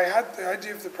project, I had the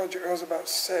idea of the project when I was about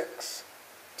 6,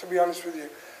 to be honest with you.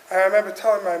 And I remember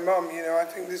telling my mum, you know, I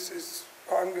think this is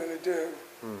what I'm going to do.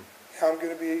 I'm going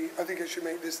to be, I think I should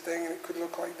make this thing and it could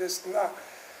look like this and that.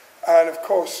 And of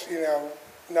course, you know,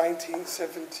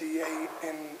 1978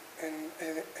 in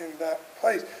that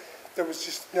place, there was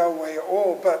just no way at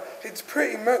all. But it's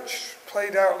pretty much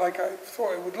played out like I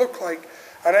thought it would look like.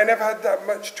 And I never had that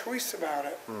much choice about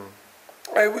it.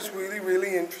 I was really,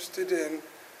 really interested in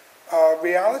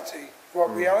reality, what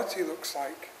reality looks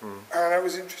like. And I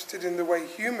was interested in the way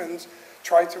humans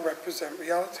try to represent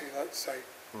reality, let's say.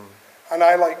 And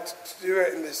I liked to do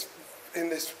it in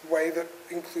this way that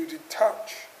included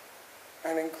touch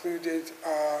and included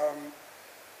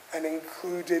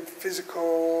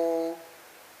physical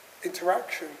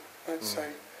interaction, let's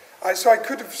say. So I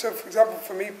could have, so for example,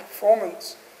 for me,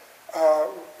 performance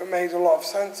made a lot of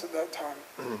sense at that time.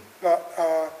 But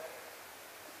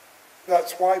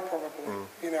that's why probably,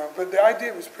 you know. But the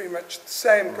idea was pretty much the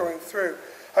same going through.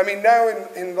 I mean, now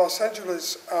in Los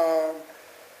Angeles,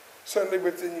 certainly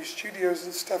with the new studios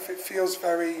and stuff, it feels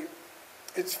very,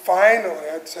 it's finally,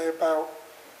 I'd say about,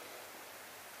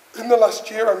 in the last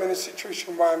year I'm in a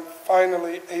situation where I'm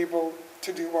finally able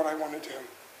to do what I want to do.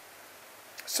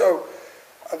 So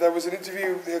there was an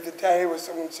interview the other day where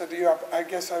someone said, you know, I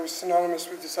guess I was synonymous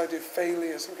with this idea of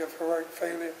failure, some kind of heroic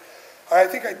failure. I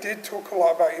think I did talk a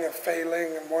lot about, you know,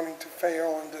 failing and wanting to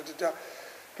fail and da-da-da.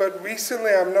 But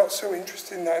recently I'm not so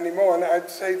interested in that anymore. And I'd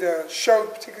say the show,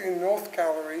 particularly in North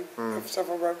Gallery of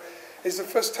Savile Row, is the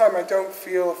first time I don't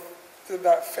feel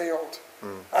that failed.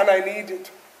 And I needed,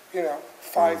 you know,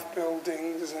 5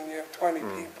 buildings and, you know, 20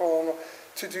 people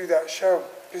to do that show.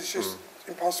 It's just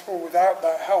impossible without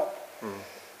that help.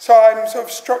 So I'm sort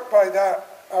of struck by that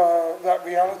that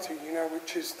reality, you know,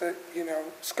 which is that, you know,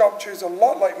 sculpture is a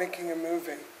lot like making a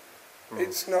movie.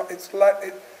 It's not.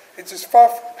 It's as far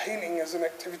from painting as an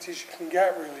activity as you can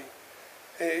get, really.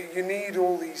 You need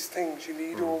all these things. You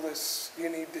need all this. You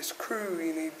need this crew.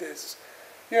 You need this.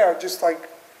 You know, just like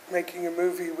making a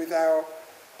movie without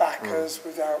backers,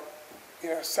 without, you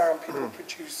know, sound people,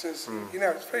 producers. You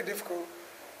know, it's very difficult.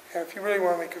 You know, if you really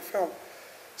want to make a film.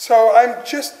 So I'm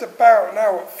just about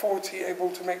now at 40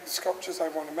 able to make the sculptures I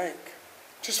want to make,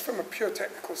 just from a pure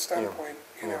technical standpoint,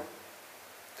 you know.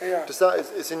 Yeah. Does that,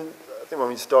 it's in, I think when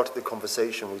we started the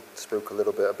conversation, we spoke a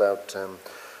little bit about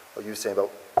what you were saying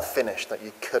about finish, that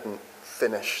you couldn't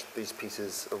finish these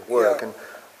pieces of work. And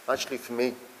actually for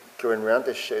me, going around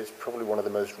this show, it's probably one of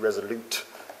the most resolute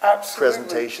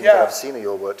presentations that I've seen of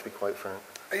your work, to be quite frank.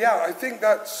 Yeah, I think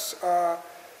that's,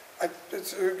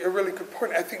 it's a really good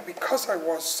point. I think because I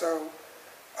was so,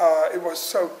 it was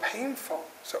so painful,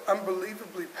 so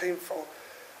unbelievably painful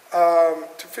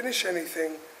to finish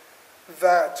anything,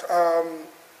 that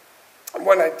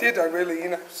when I did, I really, you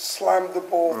know, slammed the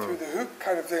ball through the hoop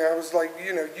kind of thing. I was like,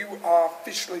 you know, you are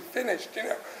officially finished, you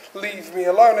know, leave me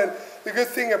alone. And the good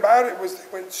thing about it was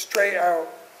they went straight out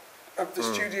of the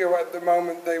studio at the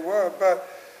moment they were. But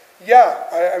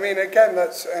yeah, I mean, again,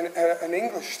 that's an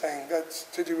English thing. That's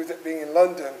to do with it being in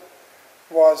London,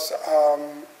 was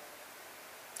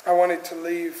I wanted to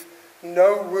leave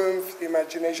no room for the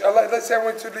imagination. Let's say I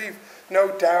wanted to leave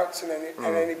no doubts in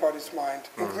anybody's mind,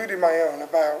 including my own,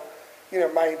 about, you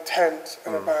know, my intent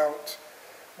and about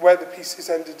where the pieces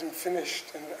ended and finished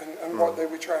and what they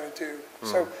were trying to do.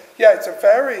 So yeah, it's a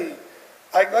very,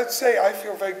 let's say I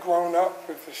feel very grown up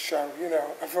with the show, you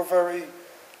know. I feel very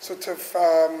sort of,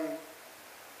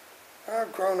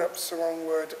 grown up's the wrong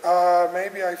word.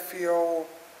 Maybe I feel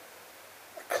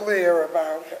clear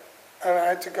about it. And I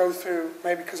had to go through,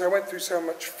 maybe because I went through so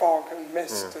much fog and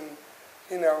mist, and,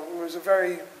 you know, it was a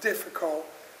very difficult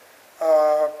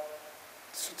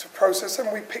sort of process.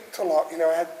 And we picked a lot,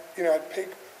 I'd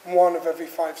pick one of every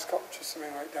 5 sculptures,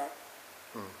 something like that.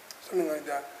 Something like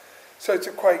that. So it's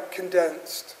a quite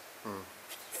condensed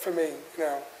for me,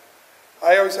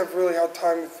 I always have a really hard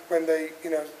time with when they,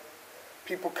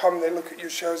 people come, they look at your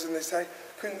shows and they say,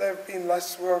 couldn't there have been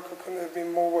less work or couldn't there have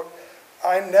been more work?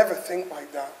 I never think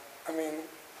like that. I mean,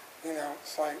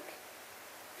 it's like,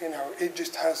 it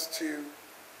just has to,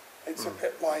 it's a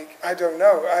bit like, I don't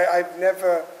know. I've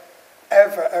never,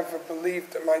 ever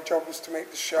believed that my job was to make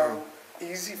the show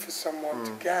easy for someone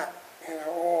to get,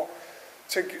 or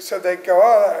so they go,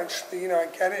 oh, actually, I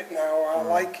get it now, I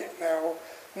like it now.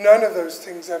 None of those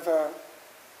things ever,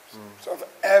 sort of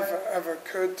ever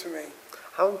occurred to me.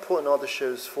 How important are the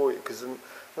shows for you? Because I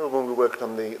remember when we were working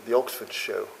on the Oxford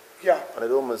show, and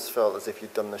it almost felt as if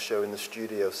you'd done the show in the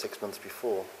studio 6 months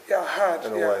before. Yeah, I had,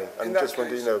 in a way. And just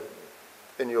wonder,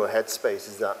 in your headspace,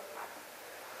 is that...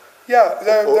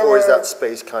 Yeah, or is that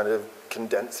space kind of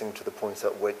condensing to the point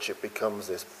at which it becomes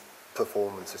this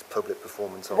performance, this public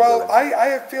performance? Well,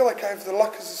 I feel like I have the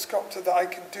luck as a sculptor that I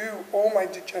can do all my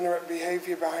degenerate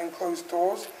behaviour behind closed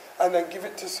doors and then give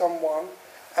it to someone,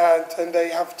 and they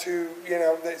have to,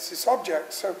 it's this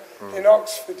object. So in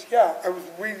Oxford, I was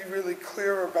really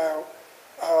clear about,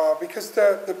 because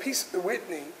the piece of the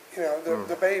Whitney,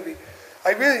 the baby,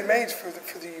 I really made for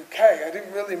the UK. I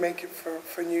didn't really make it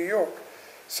for New York.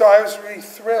 So I was really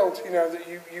thrilled, that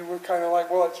you were kind of like,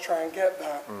 well, let's try and get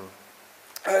that.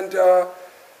 And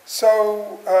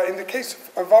so in the case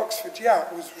of Oxford,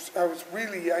 I was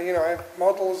really, I have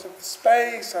models of the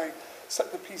space, I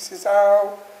set the pieces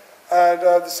out, and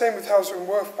the same with Hauser and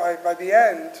Wirth. By the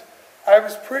end, I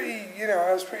was pretty,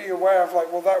 aware of like,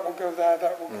 well, that will go there,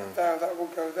 that will go there, that will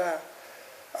go there.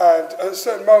 And at a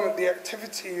certain moment, the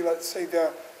activity, let's say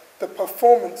the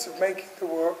performance of making the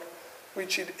work,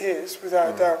 which it is,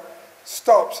 without a doubt,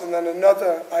 stops, and then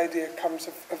another idea comes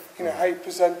of how you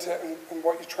present it and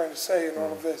what you're trying to say and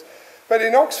all of this. But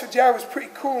in Oxford, I was pretty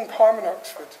cool and calm in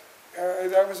Oxford.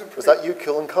 Was that you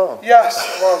cool and calm? Yes,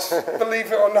 it was.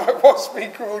 Believe it or not, it was me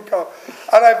cool and calm.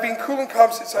 And I've been cool and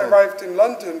calm since I arrived in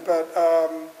London, but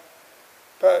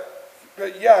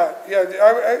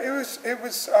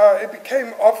it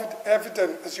became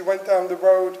evident as you went down the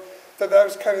road that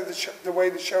was kind of the way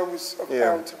the show was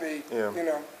bound to be,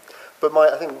 But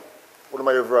I think one of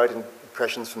my overriding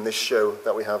impressions from this show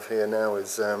that we have here now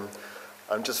is,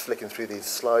 I'm just flicking through these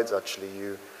slides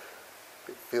actually,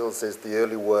 it feels there's the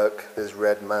early work, there's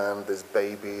Red Man, there's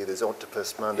Baby, there's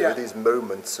Octopus Man, there are these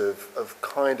moments of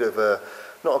kind of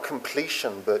not a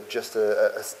completion, but just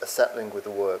a settling with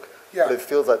the work. Yeah. But it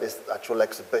feels like this actual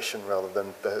exhibition rather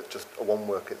than just a one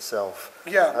work itself.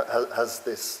 Yeah. Has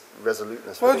this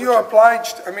resoluteness. Well, you're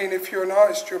obliged. I mean, if you're an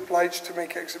artist, you're obliged to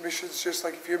make exhibitions, just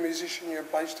like if you're a musician, you're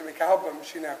obliged to make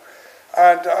albums, And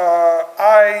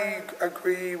I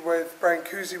agree with Brian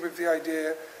Cousy with the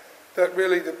idea that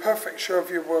really the perfect show of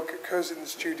your work occurs in the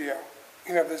studio.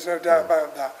 There's no doubt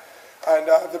about that. And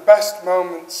the best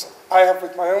moments I have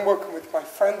with my own work and with my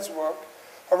friends' work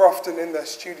are often in their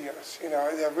studios.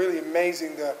 They're really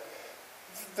amazing. The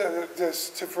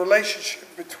sort of relationship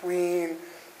between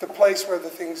the place where the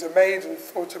things are made and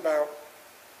thought about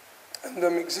and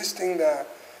them existing there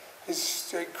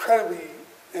is incredibly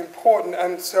important.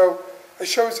 And so a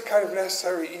show is a kind of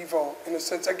necessary evil in a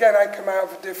sense. Again, I come out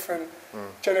of a different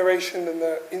generation than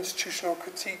the institutional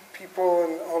critique people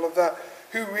and all of that,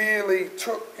 who really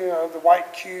took, the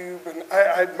white cube, and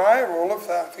I admire all of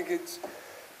that. I think it's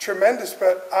tremendous,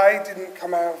 but I didn't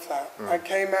come out of that. I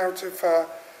came out of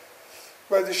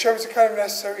where the show is a kind of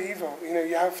necessary evil.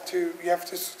 You have to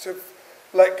sort of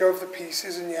let go of the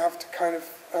pieces, and you have to kind of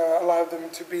allow them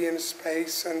to be in a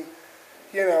space, and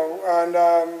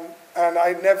and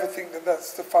I never think that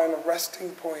that's the final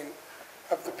resting point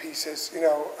of the pieces.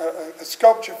 A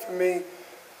sculpture for me,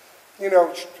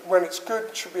 when it's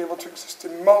good, should be able to exist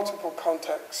in multiple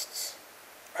contexts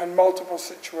and multiple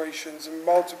situations and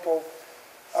multiple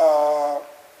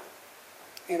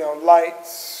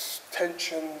lights,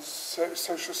 tensions,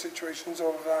 social situations,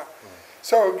 all of that.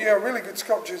 So, really good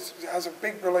sculpture has a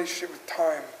big relationship with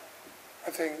time,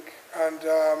 I think,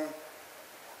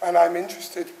 and I'm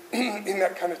interested in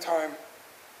that kind of time.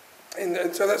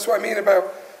 And so that's what I mean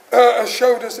about a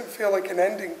show doesn't feel like an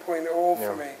ending point at all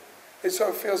for me. It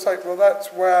sort of feels like, well, that's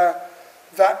where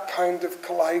that kind of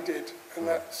collided, and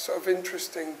that's sort of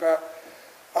interesting. But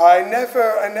I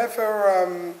never,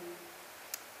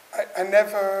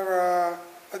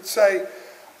 let's say,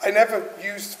 I never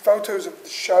used photos of the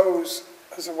shows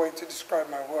as a way to describe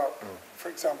my work, for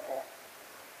example.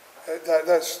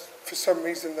 That's, for some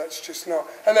reason, that's just not.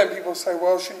 And then people say,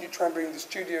 well, shouldn't you try and bring the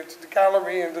studio to the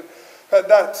gallery? But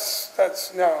that's the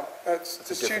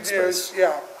studios, space.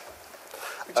 yeah.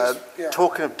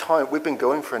 Talking of time, we've been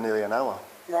going for nearly an hour.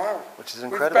 Wow. Which is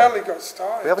incredible. We've barely got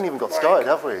started. We haven't even got started,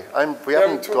 have we? We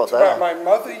haven't got talked there. about my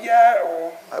mother yet,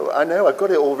 or... I know, I've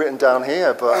got it all written down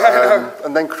here, but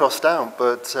and then crossed out,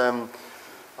 but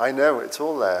I know it's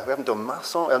all there. We haven't done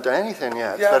Masson, we haven't done anything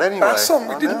yet. Yeah, but anyway, Masson,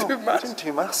 we didn't do Masson. We didn't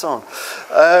do Masson.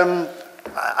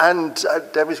 And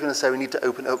Debbie's going to say we need to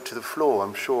open it up to the floor,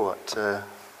 I'm sure, at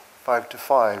 5 to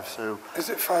 5. So is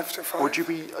it 5 to 5? Would you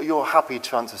be? You're happy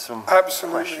to answer some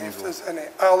Absolutely, questions? if there's any.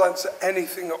 I'll answer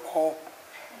anything at all.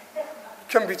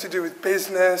 Can be to do with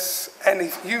business,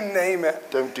 anything, you name it.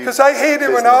 Don't do. Because I hate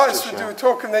it when artists would yeah. do a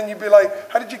talk and then you'd be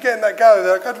like, how did you get in that gallery?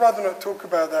 They're like, I'd rather not talk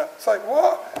about that. It's like,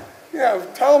 what? You know,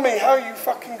 tell me how you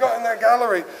fucking got in that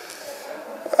gallery.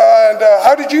 And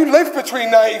how did you live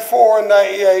between 94 and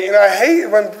 98? You know, I hate it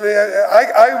when,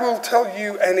 I will tell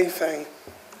you anything.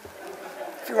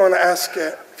 If you want to ask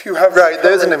it, if you have Right,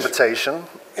 there's an courage. invitation.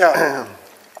 Yeah.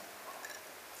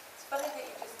 It's funny that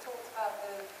you just talked about the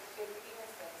big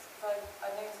penises, because I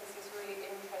noticed this really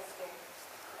interesting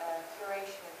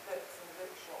curation of books in the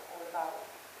bookshop all about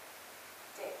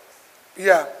dicks.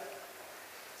 Yeah.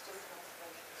 It's just an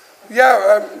observation.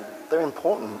 Yeah. They're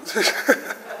important.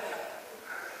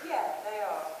 Yeah, they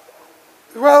are.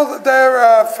 Well,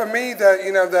 they're for me. That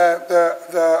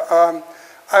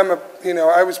you know,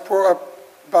 I was brought up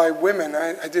by women.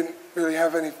 I didn't really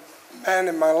have any men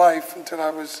in my life until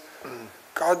I was,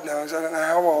 God knows, I don't know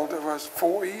how old I was,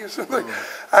 40 or something.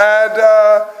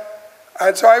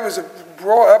 And so I was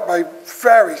brought up by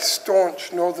very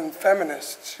staunch northern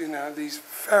feminists. You know, these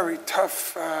very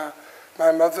tough.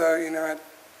 My mother, you know, had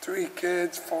 3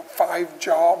 kids, 5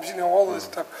 jobs. You know, all this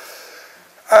stuff.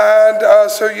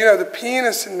 And so, you know, the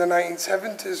penis in the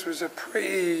 1970s was a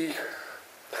pretty,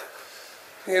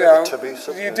 you know,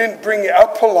 you didn't bring it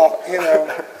up a lot, you know.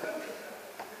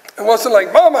 It wasn't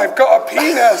like, Mom, I've got a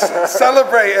penis, and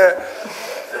celebrate it.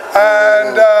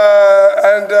 And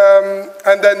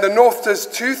then the North does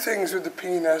 2 things with the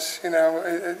penis, you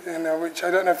know, which I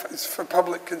don't know if it's for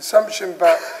public consumption,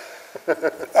 but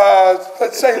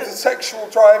let's say the sexual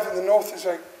drive in the North is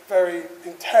like very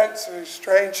intense, very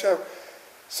strange.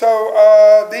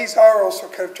 So these are also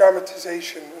kind of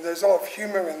dramatization. There's a lot of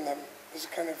humor in them. There's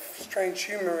kind of strange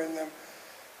humor in them.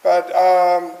 But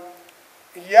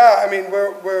yeah, I mean,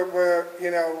 we're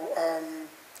you know,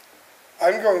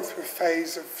 I'm going through a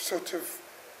phase of sort of,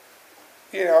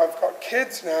 you know, I've got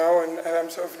kids now, and I'm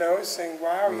sort of noticing,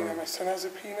 wow, you know, my son has a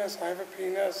penis, I have a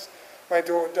penis, my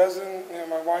daughter doesn't, you know,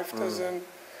 my wife doesn't.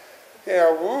 You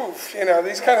know, woof, you know,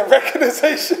 these kind of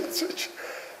recognizations, which,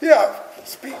 yeah,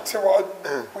 speak to what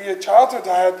a weird childhood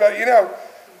I had, but, you know,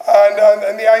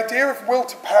 and the idea of will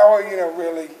to power, you know,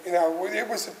 really, you know, it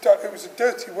was a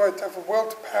dirty word to have a will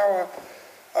to power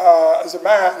as a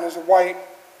man, as a white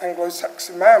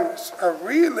Anglo-Saxon man, was a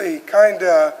really kind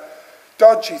of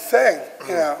dodgy thing,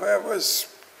 you know. It was,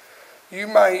 you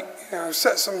might, you know,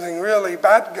 set something really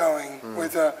bad going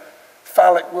with a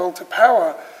phallic will to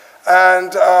power.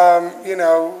 And you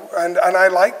know, and I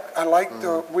like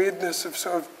the weirdness of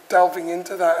sort of delving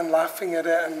into that and laughing at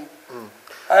it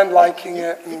and liking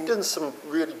it. You've done some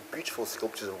really beautiful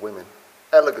sculptures of women,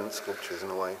 elegant sculptures in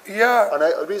a way. Yeah. And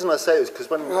the reason I say it is because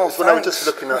when I was just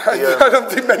looking at the, I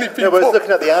don't think many people. No, but I was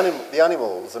looking at the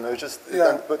animals, and I was just.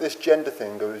 Yeah. But this gender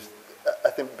thing goes,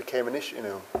 I think, became an issue. You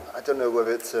know, I don't know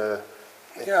whether it's a.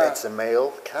 It's a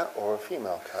male cat or a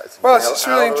female cat. It's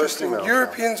really interesting.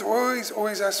 Europeans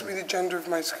always ask me the gender of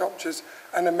my sculptures,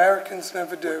 and Americans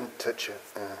never do. Wouldn't touch it.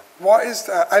 Yeah. What is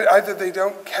that? Either they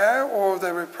don't care, or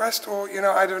they're repressed, or, you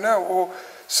know, I don't know, or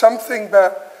something.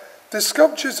 But the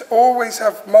sculptures always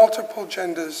have multiple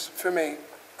genders for me.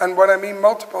 And when I mean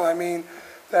multiple, I mean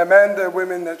they're men, they're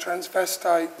women, they're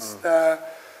transvestites, they're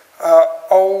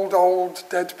old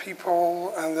dead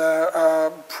people, and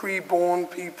the pre-born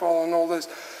people and all this.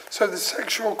 So the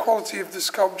sexual quality of the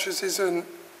sculptures isn't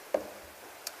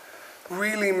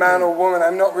really man or woman.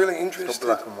 I'm not really interested. It's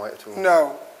not black and white at all.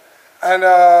 No. And,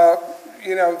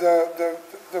 you know, the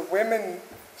women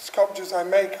sculptures I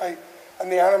make, and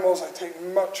the animals I take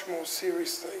much more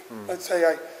seriously. Let's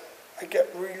say I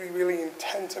get really, really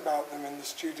intent about them in the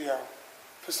studio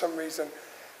for some reason,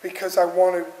 because I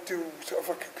want to do sort of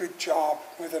like a good job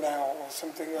with an owl or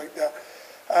something like that.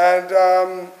 And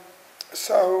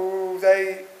so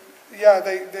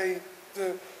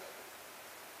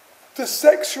the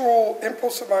sexual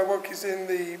impulse of my work is in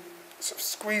the sort of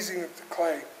squeezing of the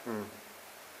clay.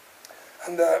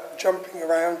 and the jumping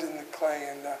around in the clay,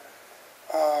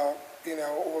 and you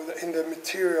know, or in the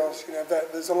materials, you know,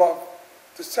 that there's a lot of,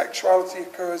 the sexuality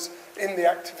occurs in the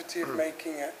activity of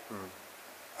making it.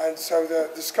 And so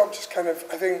the sculptures kind of,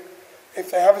 I think,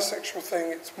 if they have a sexual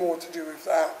thing, it's more to do with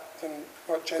that than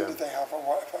what gender they have or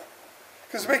whatever.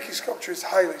 Because making sculpture is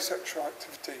highly sexual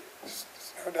activity, there's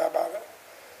no doubt about it.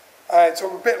 It's a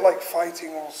bit like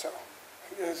fighting also.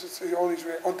 It's all these,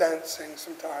 or dancing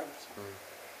sometimes.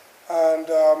 And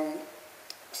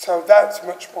so that's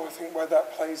much more, I think, where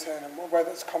that plays in and where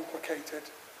that's complicated.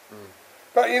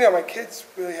 But, you know, my kids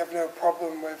really have no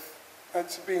problem with,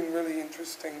 it's been really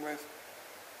interesting with,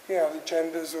 you know, the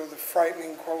genders or the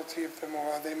frightening quality of them, or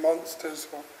are they monsters,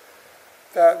 or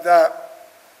that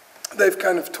they've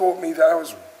kind of taught me that I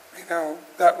was, you know,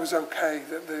 that was okay,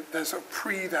 that there's a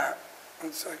that,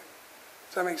 and so,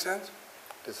 does that make sense?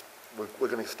 We're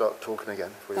going to start talking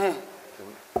again. For you.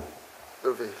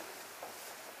 Over here.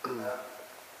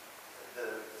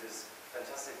 There's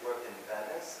fantastic work in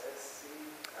Venice, I see.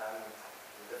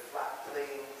 The flat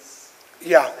planes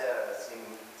there seem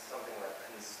something like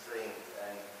constrained.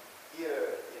 And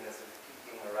here, you know, sort of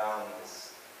peeking around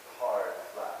this hard,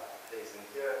 flat place. And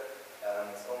here,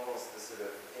 it's almost the sort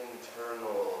of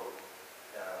internal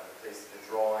place, the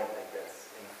drawing, I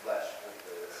guess, in flesh with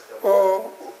the sculpture.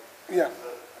 Oh, yeah. So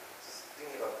just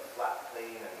thinking about the flat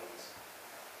plane and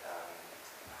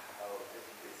how, if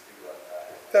you could speak about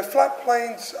that. The flat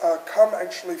planes come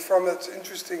actually from, that's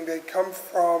interesting, they come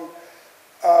from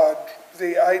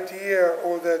the idea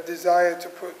or the desire to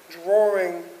put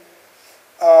drawing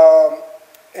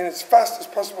in as fast as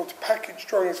possible, to package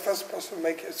drawing as fast as possible and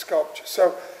make it a sculpture.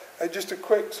 So just a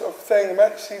quick sort of thing, I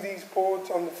might see these boards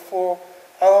on the floor.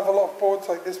 I'll have a lot of boards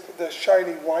like this, but they're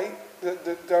shiny white,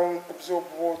 that don't absorb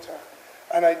water.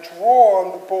 And I draw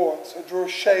on the boards. I draw a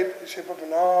shape, the shape of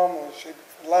an arm or the shape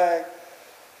of a leg.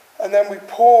 And then we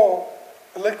pour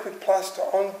a liquid plaster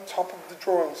on top of the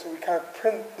drawing. So we kind of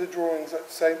print the drawings,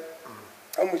 let's say.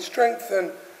 And we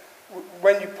strengthen,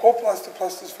 when you pour plaster,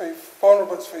 plaster's very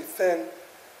vulnerable, it's very thin.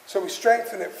 So we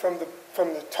strengthen it from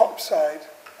the top side,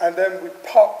 and then we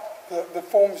pop the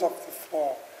forms off the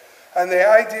floor. And the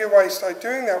idea why I started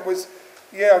doing that was,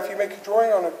 if you make a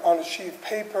drawing on a sheet of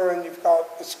paper and you've got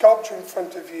a sculpture in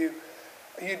front of you,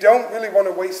 you don't really want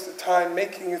to waste the time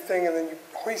making a thing and then you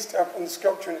hoist it up on the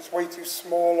sculpture and it's way too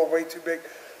small or way too big.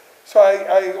 So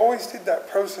I always did that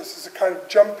process as a kind of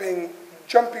jumping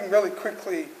really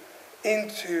quickly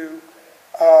into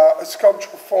a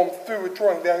sculptural form through a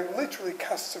drawing. They're literally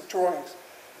casts of drawings.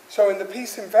 So in the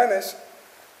piece in Venice,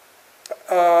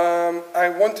 I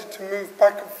wanted to move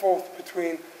back and forth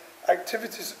between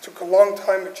activities that took a long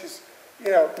time, which is,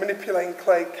 manipulating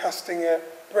clay, casting it,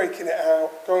 breaking it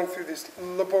out, going through this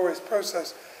laborious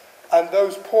process, and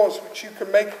those pours, which you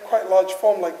can make a quite large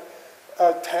form, like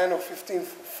 10 or 15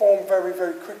 form very,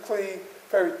 very quickly,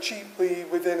 very cheaply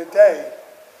within a day.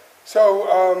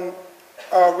 So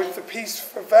with the piece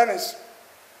for Venice,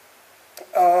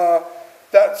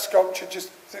 that sculpture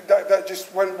just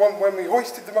when we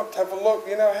hoisted them up to have a look,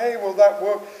 hey, will that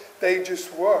work? They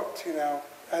just worked,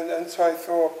 and so I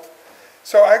thought.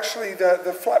 So actually,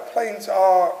 the flat planes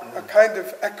are a kind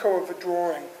of echo of a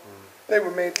drawing. They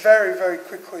were made very, very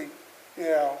quickly,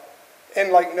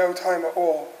 in like no time at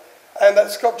all. And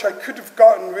that sculpture, I could have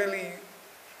gotten really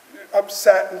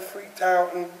upset and freaked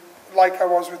out, and like I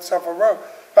was with Savile Row,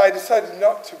 but I decided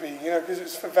not to be, because it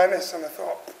was for Venice, and I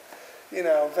thought,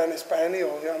 Venice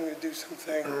Biennial, I'm going to do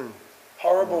something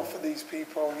horrible for these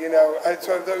people,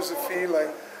 So that was the feeling.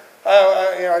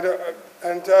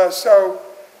 So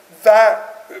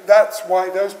that's why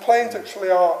those planes actually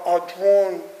are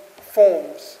drawn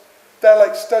forms. They're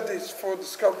like studies for the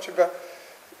sculpture, but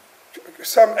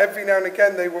every now and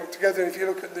again they work together. And if you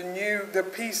look at the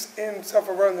piece in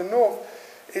Savile Row in the north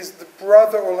is the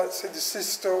brother, or let's say the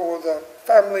sister, or the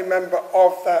family member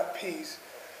of that piece.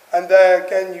 And there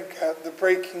again you get the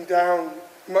breaking down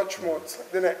much more. It's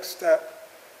like the next step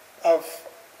of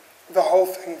the whole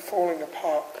thing falling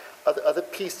apart. Are there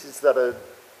pieces that are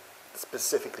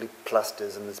specifically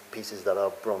plasters and there's pieces that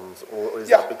are bronze, or is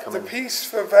that becoming... the piece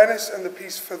for Venice and the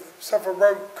piece for Savile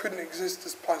Row couldn't exist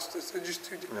as plasters. They're just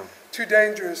too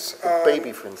dangerous.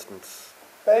 Baby, for instance.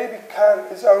 Baby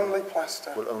is only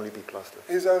plaster. Will only be plaster.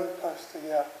 Is only plaster,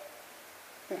 yeah.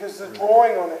 Because the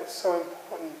drawing on it is so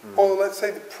important. Or let's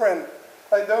say the print.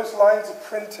 Like those lines are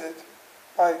printed.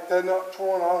 Like they're not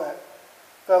drawn on it.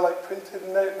 They're like printed,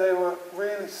 and they were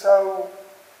really so...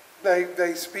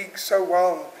 They speak so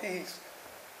well in the piece,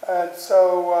 and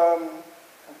so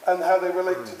and how they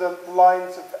relate to the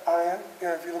lines of the iron.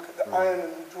 If you look at the iron in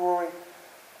the drawing,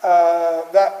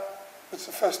 that It's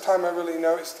the first time I really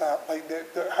noticed that, like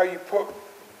how you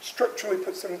structurally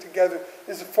put something together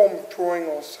is a form of drawing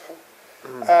also.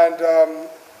 And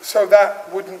so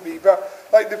that wouldn't be, but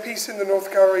like the piece in the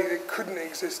North Gallery, it couldn't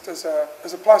exist as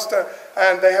a plaster,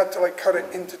 and they had to like cut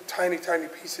it into tiny, tiny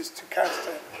pieces to cast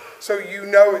it. So you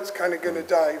know it's kind of going to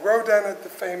die. Rodin had the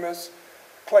famous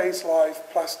clay's life,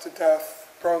 plaster death,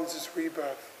 bronze is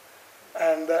rebirth.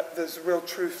 And there's real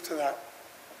truth to that,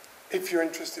 if you're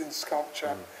interested in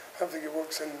sculpture. I don't think it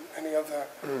works in any other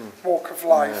walk of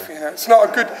life. You know, it's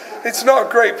not a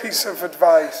great piece of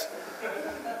advice.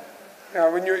 You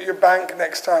know, when you're at your bank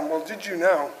next time, well, did you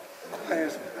know?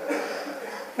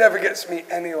 Never gets me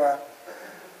anywhere.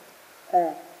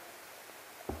 Oh.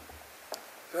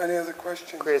 Any other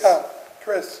questions? Chris.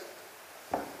 Chris.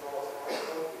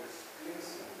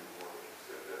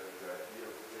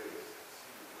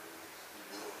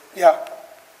 Yeah.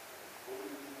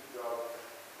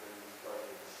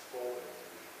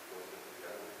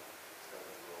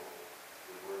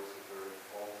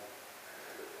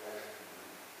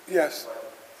 Yes.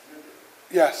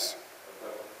 Yes.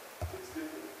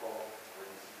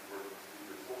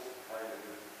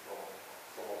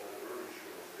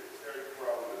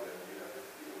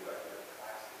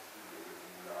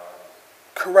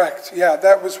 Correct. Yeah,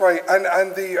 that was right. And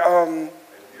the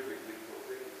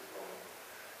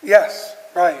yes,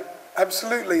 right.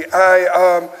 Absolutely.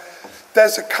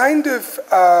 There's a kind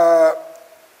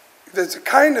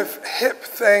of hip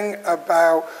thing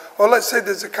about, or let's say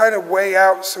there's a kind of way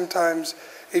out sometimes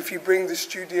if you bring the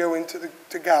studio into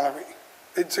the gallery.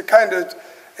 It's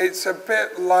a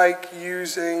bit like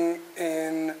using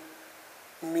in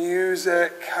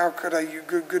music, how could I use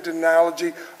a good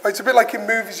analogy? It's a bit like in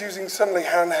movies using suddenly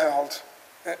handheld.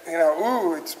 You know,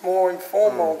 ooh, it's more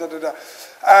informal, da da da.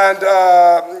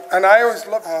 And I always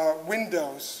loved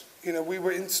windows. You know, we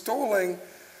were installing,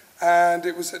 and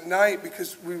it was at night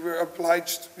because we were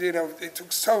obliged, you know, it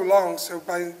took so long. So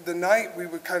by the night, we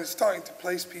were kind of starting to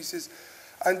place pieces.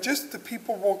 And just the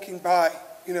people walking by,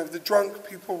 you know, the drunk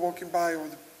people walking by or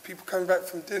the people coming back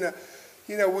from dinner,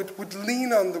 you know, would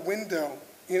lean on the window.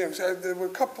 You know, so there were a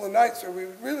couple of nights where we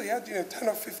really had, you know, 10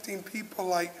 or 15 people,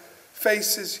 like,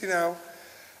 faces, you know.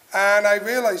 And I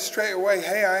realized straight away,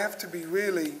 hey, I have to be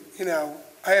really, you know,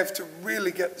 I have to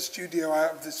really get the studio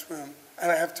out of this room.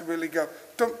 And I have to really go,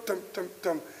 dump, dump, dump,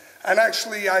 dump. And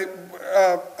actually,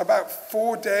 about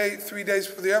 3 days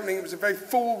before the opening, it was a very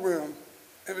full room.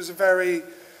 It was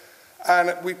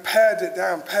and we pared it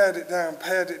down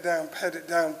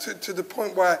to the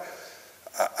point where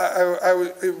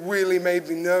it really made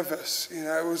me nervous. You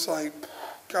know, it was like,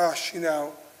 gosh, you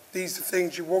know, these are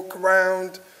things you walk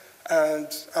around,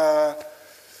 and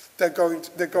they're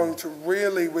going to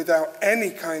really, without any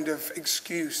kind of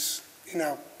excuse, you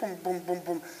know, boom, boom, boom,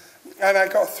 boom. And I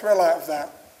got a thrill out of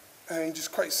that. And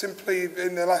just quite simply,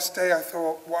 in the last day, I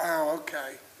thought, wow,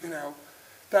 okay, you know,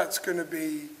 that's going to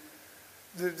be,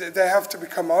 they have to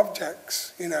become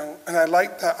objects, you know. And I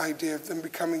like that idea of them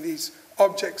becoming these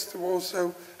objects that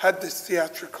also had this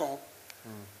theatrical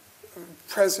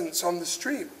presence on the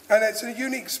street. And it's a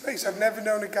unique space. I've never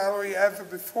known a gallery ever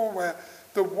before where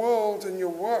the world and your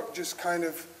work just kind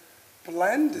of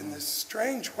blend in this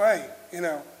strange way, you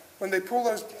know. When they pull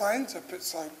those blinds up,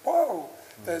 it's like, whoa,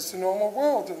 there's the normal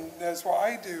world and there's what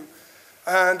I do.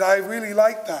 And I really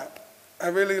liked that. I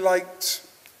really liked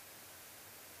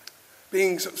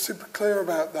being sort of super clear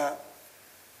about that.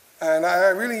 And I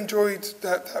really enjoyed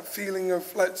that feeling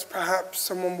of perhaps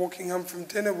someone walking home from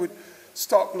dinner would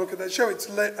stop and look at that show. It's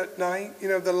lit at night, you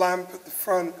know, the lamp at the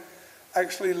front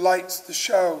actually lights the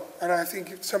show. And I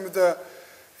think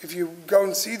if you go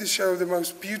and see the show, the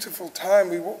most beautiful time,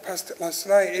 we walked past it last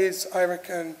night, is, I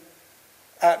reckon,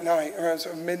 at night, around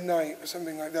sort of midnight or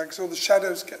something like that, because all the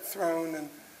shadows get thrown, and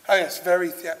it's very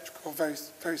theatrical, very,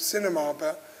 very cinema,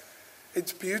 but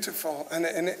it's beautiful, and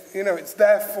it, you know, it's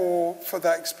there for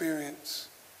that experience.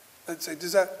 Let's say,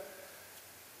 does that?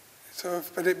 So,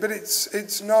 but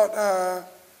it's not.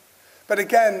 But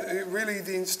again, really,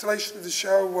 the installation of the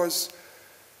show was.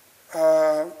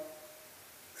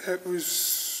 It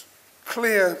was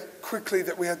clear quickly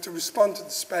that we had to respond to the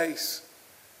space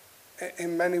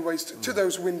in many ways, to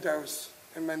those windows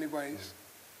in many ways.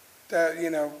 That, you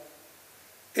know,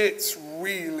 it's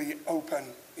really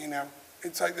open, you know.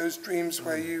 It's like those dreams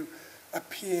where you are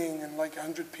peeing and like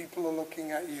 100 people are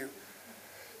looking at you.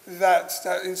 That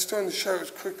installing the show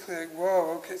was quickly like,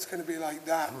 whoa, okay, it's going to be like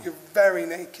that. You're very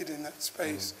naked in that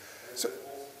space. So,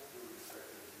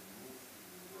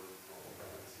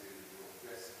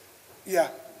 yeah.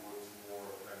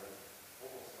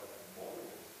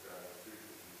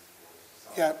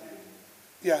 Yeah.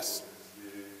 Yes.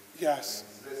 Yes.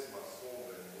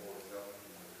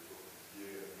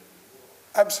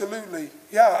 Absolutely.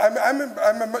 Yeah,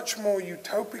 I'm a much more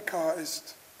utopic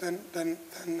artist than and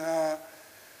that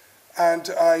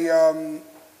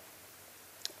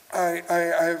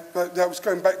was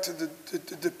going back to the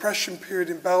Depression period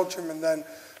in Belgium, and then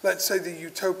let's say the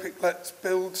utopic, let's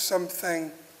build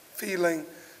something feeling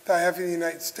that I have in the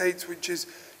United States, which is,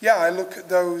 yeah, I look at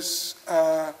those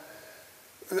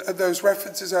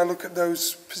references, I look at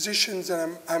those positions,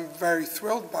 and I'm very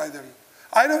thrilled by them.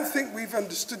 I don't think we've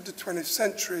understood the 20th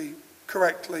century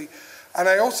correctly, and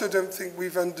I also don't think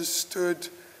we've understood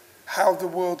how the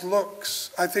world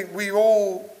looks. I think we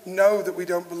all know that we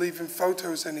don't believe in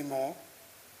photos anymore,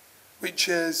 which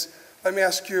is, let me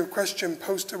ask you a question,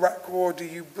 post-Iraq war, do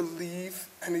you believe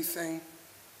anything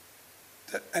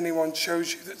that anyone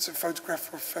shows you that's a photograph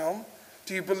or a film?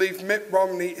 Do you believe Mitt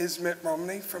Romney is Mitt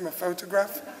Romney from a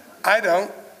photograph? I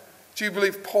don't. Do you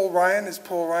believe Paul Ryan is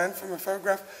Paul Ryan from a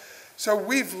photograph? So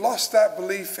we've lost that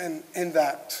belief in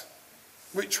that,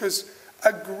 which was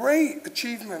a great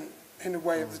achievement in a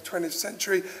way of the 20th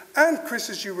century. And Chris,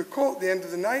 as you recall, at the end of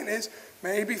the 90s,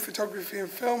 maybe photography and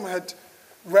film had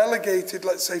relegated,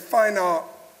 let's say, fine art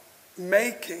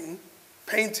making,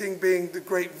 painting being the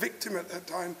great victim at that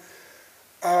time,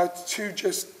 to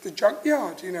just the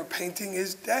junkyard. You know, painting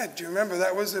is dead. Do you remember?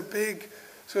 That was a big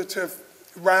sort of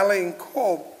rallying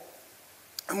call.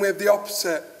 And we have the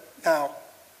opposite now.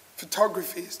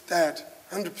 Photography is dead,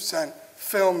 100%.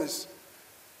 Film is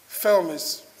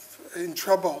in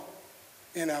trouble,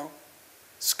 you know.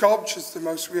 Sculpture's the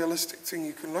most realistic thing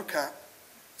you can look at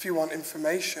if you want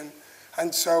information.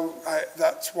 And so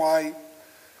that's why,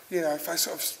 you know, if I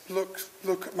sort of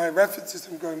look at my references,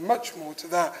 I'm going much more to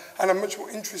that. And I'm much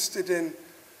more interested in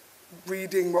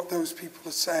reading what those people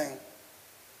are saying,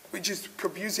 which is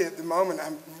Corbusier at the moment.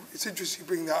 It's interesting you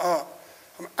bring that up.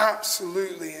 I'm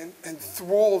absolutely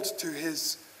enthralled to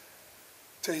his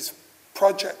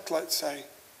project, let's say.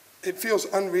 It feels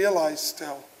unrealized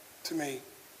still to me.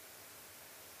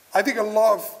 I think a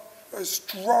lot of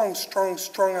strong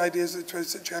ideas of the 20th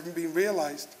century haven't been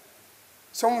realized.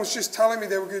 Someone was just telling me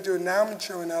they were going to do a Nauman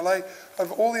show in LA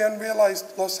of all the unrealized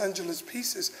Los Angeles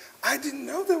pieces. I didn't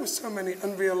know there were so many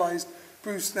unrealized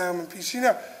Bruce Nauman pieces. You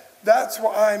know, that's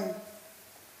what I'm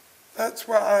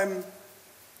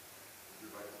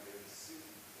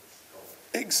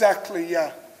exactly,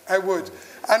 yeah, I would.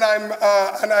 And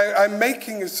I'm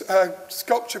making a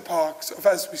sculpture park sort of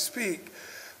as we speak.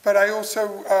 But I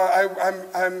also,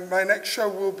 my next show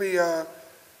will be a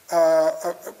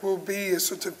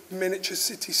sort of miniature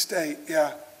city-state,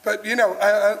 yeah. But you know,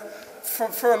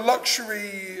 for a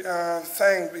luxury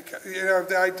thing, because you know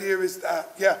the idea is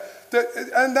that, yeah,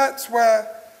 and that's where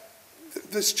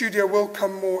the studio will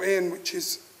come more in, which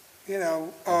is, you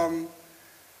know,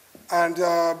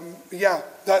 yeah,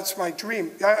 that's my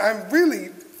dream. I'm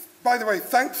really, by the way,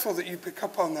 thankful that you pick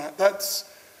up on that. That's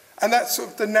sort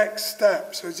of the next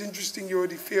step. So it's interesting you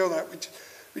already feel that, which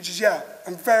is, yeah,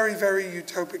 I'm very, very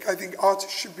utopic. I think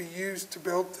artists should be used to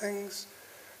build things.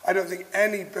 I don't think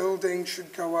any building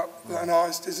should go up that an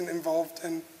artist isn't involved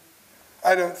in.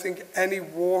 I don't think any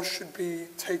war should be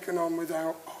taken on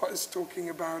without artists talking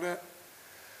about it.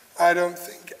 I don't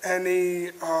think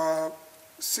any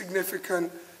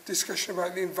significant discussion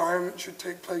about the environment should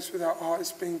take place without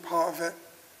artists being part of it,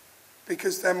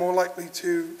 because they're more likely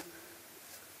to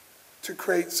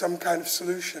create some kind of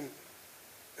solution,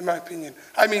 in my opinion.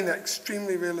 I mean that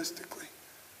extremely realistically,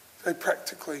 very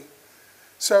practically.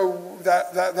 So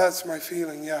that's my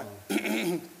feeling, yeah.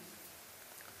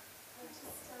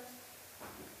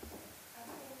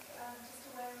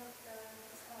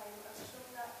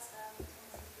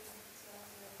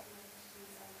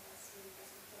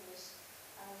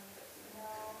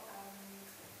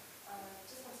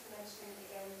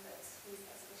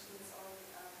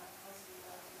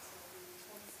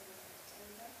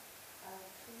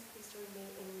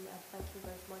 Thanking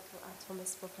both Michael and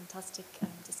Thomas for a fantastic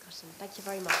discussion. Thank you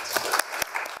very much.